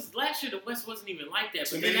crazy though? Because last year the West wasn't even like that.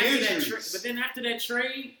 Too But then many after injuries. after that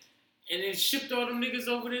trade, and then shipped all them niggas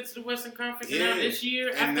over there to the Western Conference. Yeah. And now this year,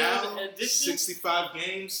 And after now, the addition, 65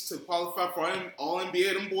 games to qualify for All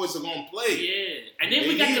NBA. Them boys are gonna play. yeah. And then They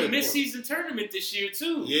we got need the it, mid-season tournament this year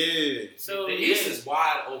too. Yeah. So The East is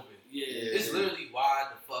wide open. yeah. It's literally wide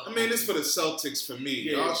the fuck. I mean, it's for the Celtics for me.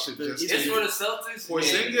 Yeah, Y'all should just It's take for it. the Celtics.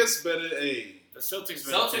 Porzingis better, hey. The Celtics.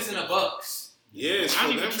 Celtics and the Bucks. Yeah, it's I for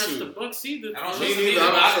don't even them trust the too. Bucks either. I don't Me trust neither. either, I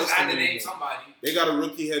but don't I just trust had to them name either. somebody. They got a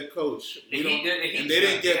rookie head coach. The We don't- Heat- the Heat and they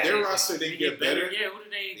didn't get their yeah, roster didn't get better. Yeah, who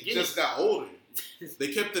did they They get? just got older. They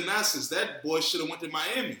kept the Nassus. That boy should have went to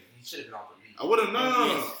Miami. He should have been off the league. I would have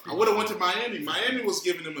no. I would have went to Miami. Miami was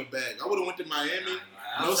giving him a bag. I would have went to Miami.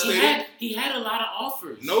 No state. He had a lot of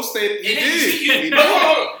offers. No state. He And then you did. see- He But did.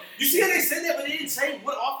 hold on. You see how they said that, but they didn't say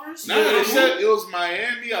what offers? Nah, they said it was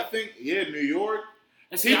Miami. I think New York.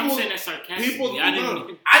 I'm saying people- that sarcastically. people- I no.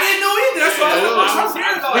 didn't. I didn't know either. That's why Yeah, I was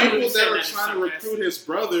trying to I People would've that said are that trying to sarcastic. recruit his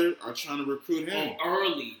brother are trying to recruit him.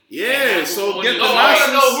 Early. Yeah, so get the Oh, I want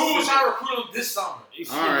to know Nassus. who was trying to recruit him this summer.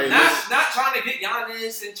 All right, Not trying to get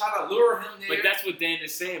Giannis and try to lure him there. But that's what Dan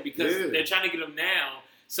is saying because Yeah. they're trying to get him now.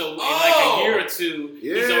 So in like a year or two,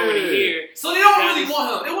 he's Yeah. already here. So they don't really Giannis-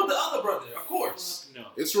 want him. They want the other brother, of course. No.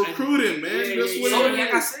 It's recruiting, man. Yeah, That's yeah, what So it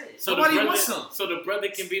like I is. said, So nobody the wants brother, him. so the brother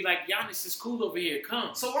can be like, Giannis is cool over here.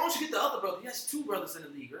 Come. So why don't you get the other brother? He has two brothers in the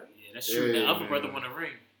league, right? Yeah, that's true. Yeah, the other man. brother won a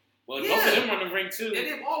ring. Well, Yeah. both of them won a ring too. And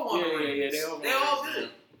they all won the rings. They all won They all rings. did.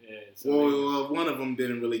 Yeah. So Well, one of them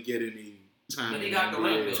didn't really get any time. Then he got the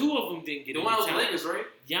ring. Two of them didn't get the one was the Lakers, right?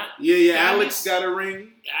 Yeah. Alex got a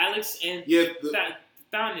ring. Alex and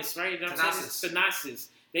Thanos, right? Thanasis.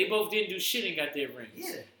 They both didn't do shit and got their rings.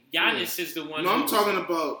 Yeah. Giannis is the one. No, I'm talking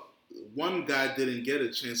about one guy didn't get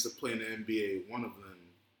a chance to play in the NBA. One of them.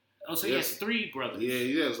 Oh, so he has 3 brothers. Yeah,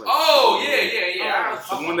 he has like. Yeah.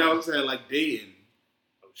 The one that was at like Dayton.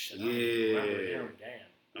 Oh shit. Yeah.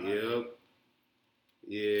 Damn. Yep.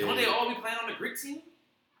 Yeah. Don't they all be playing on the Greek team?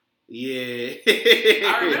 Yeah.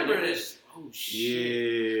 I remember this. Oh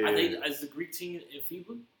shit. Yeah. Is the Greek team in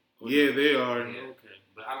FIBA? Yeah, they are. Okay.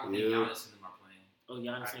 But I don't think Giannis and them are playing. Oh,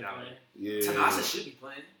 Giannis ain't playing? Yeah. Tanasa should be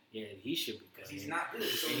playing. Yeah, he should be playing. He's not good.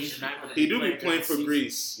 So he's not. He do be playing for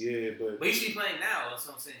Greece. Yeah, but he should be playing now. That's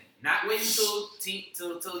what I'm saying. Not waiting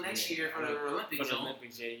till next year for the Olympics. For the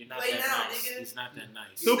Olympics, yeah, you're not play that now, nice. nigga. He's not that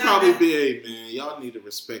nice. He'll probably be, man. Y'all need to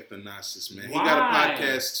respect the Narcissus, man. He got a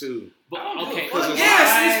podcast too. But okay, his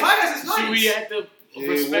podcast is nice. See, we had to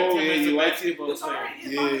respect him as a basketball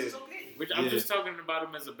player. Right. I'm just talking about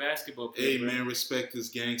him as a basketball player. Hey, man, respect this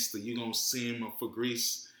gangster. You gonna see him for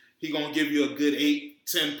Greece. He gonna give you a good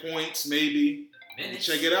 8-10 points, maybe. Minutes.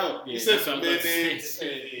 Check it out. Yeah, he said some minutes.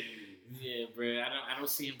 Yeah, bro. I don't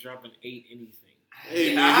see him dropping 8 anything.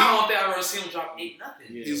 Hey, man, I don't think I ever seen him drop 8 nothing.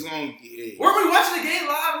 Yeah. He's gonna. Were we watching the game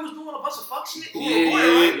live? He was doing a bunch of fuck shit.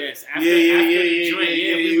 Yes. After the joint,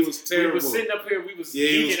 he was terrible. We was sitting up here. We was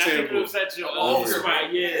he was I think it was at your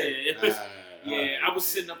spot. Yeah. Yeah, I was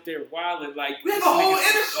sitting up there wilding like. We had a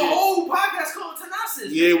whole podcast called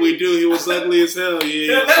Thanasis. Yeah, we do. He was ugly as hell.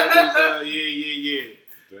 Yeah. Yeah.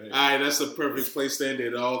 All right, that's a perfect place to end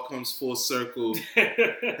it. It all comes full circle.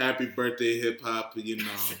 Happy birthday, hip hop. You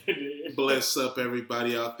know, bless up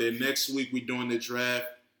everybody out there. Next week we doing the draft.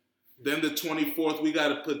 Then the 24th we got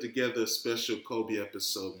to put together a special Kobe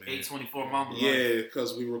episode, man. 824 Mamba. Yeah,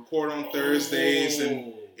 because we record on Thursdays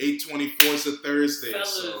and 824 is a Thursday.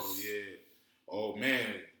 Fellas. So yeah. Oh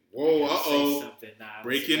man. Whoa.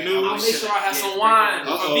 Breaking news. I'll make sure I have some wine.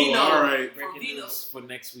 All right. Breaking news for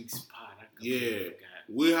next week's pod. Yeah.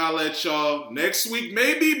 We'll holler at y'all next week.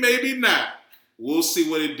 Maybe not. We'll see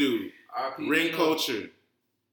what it do. Ring culture.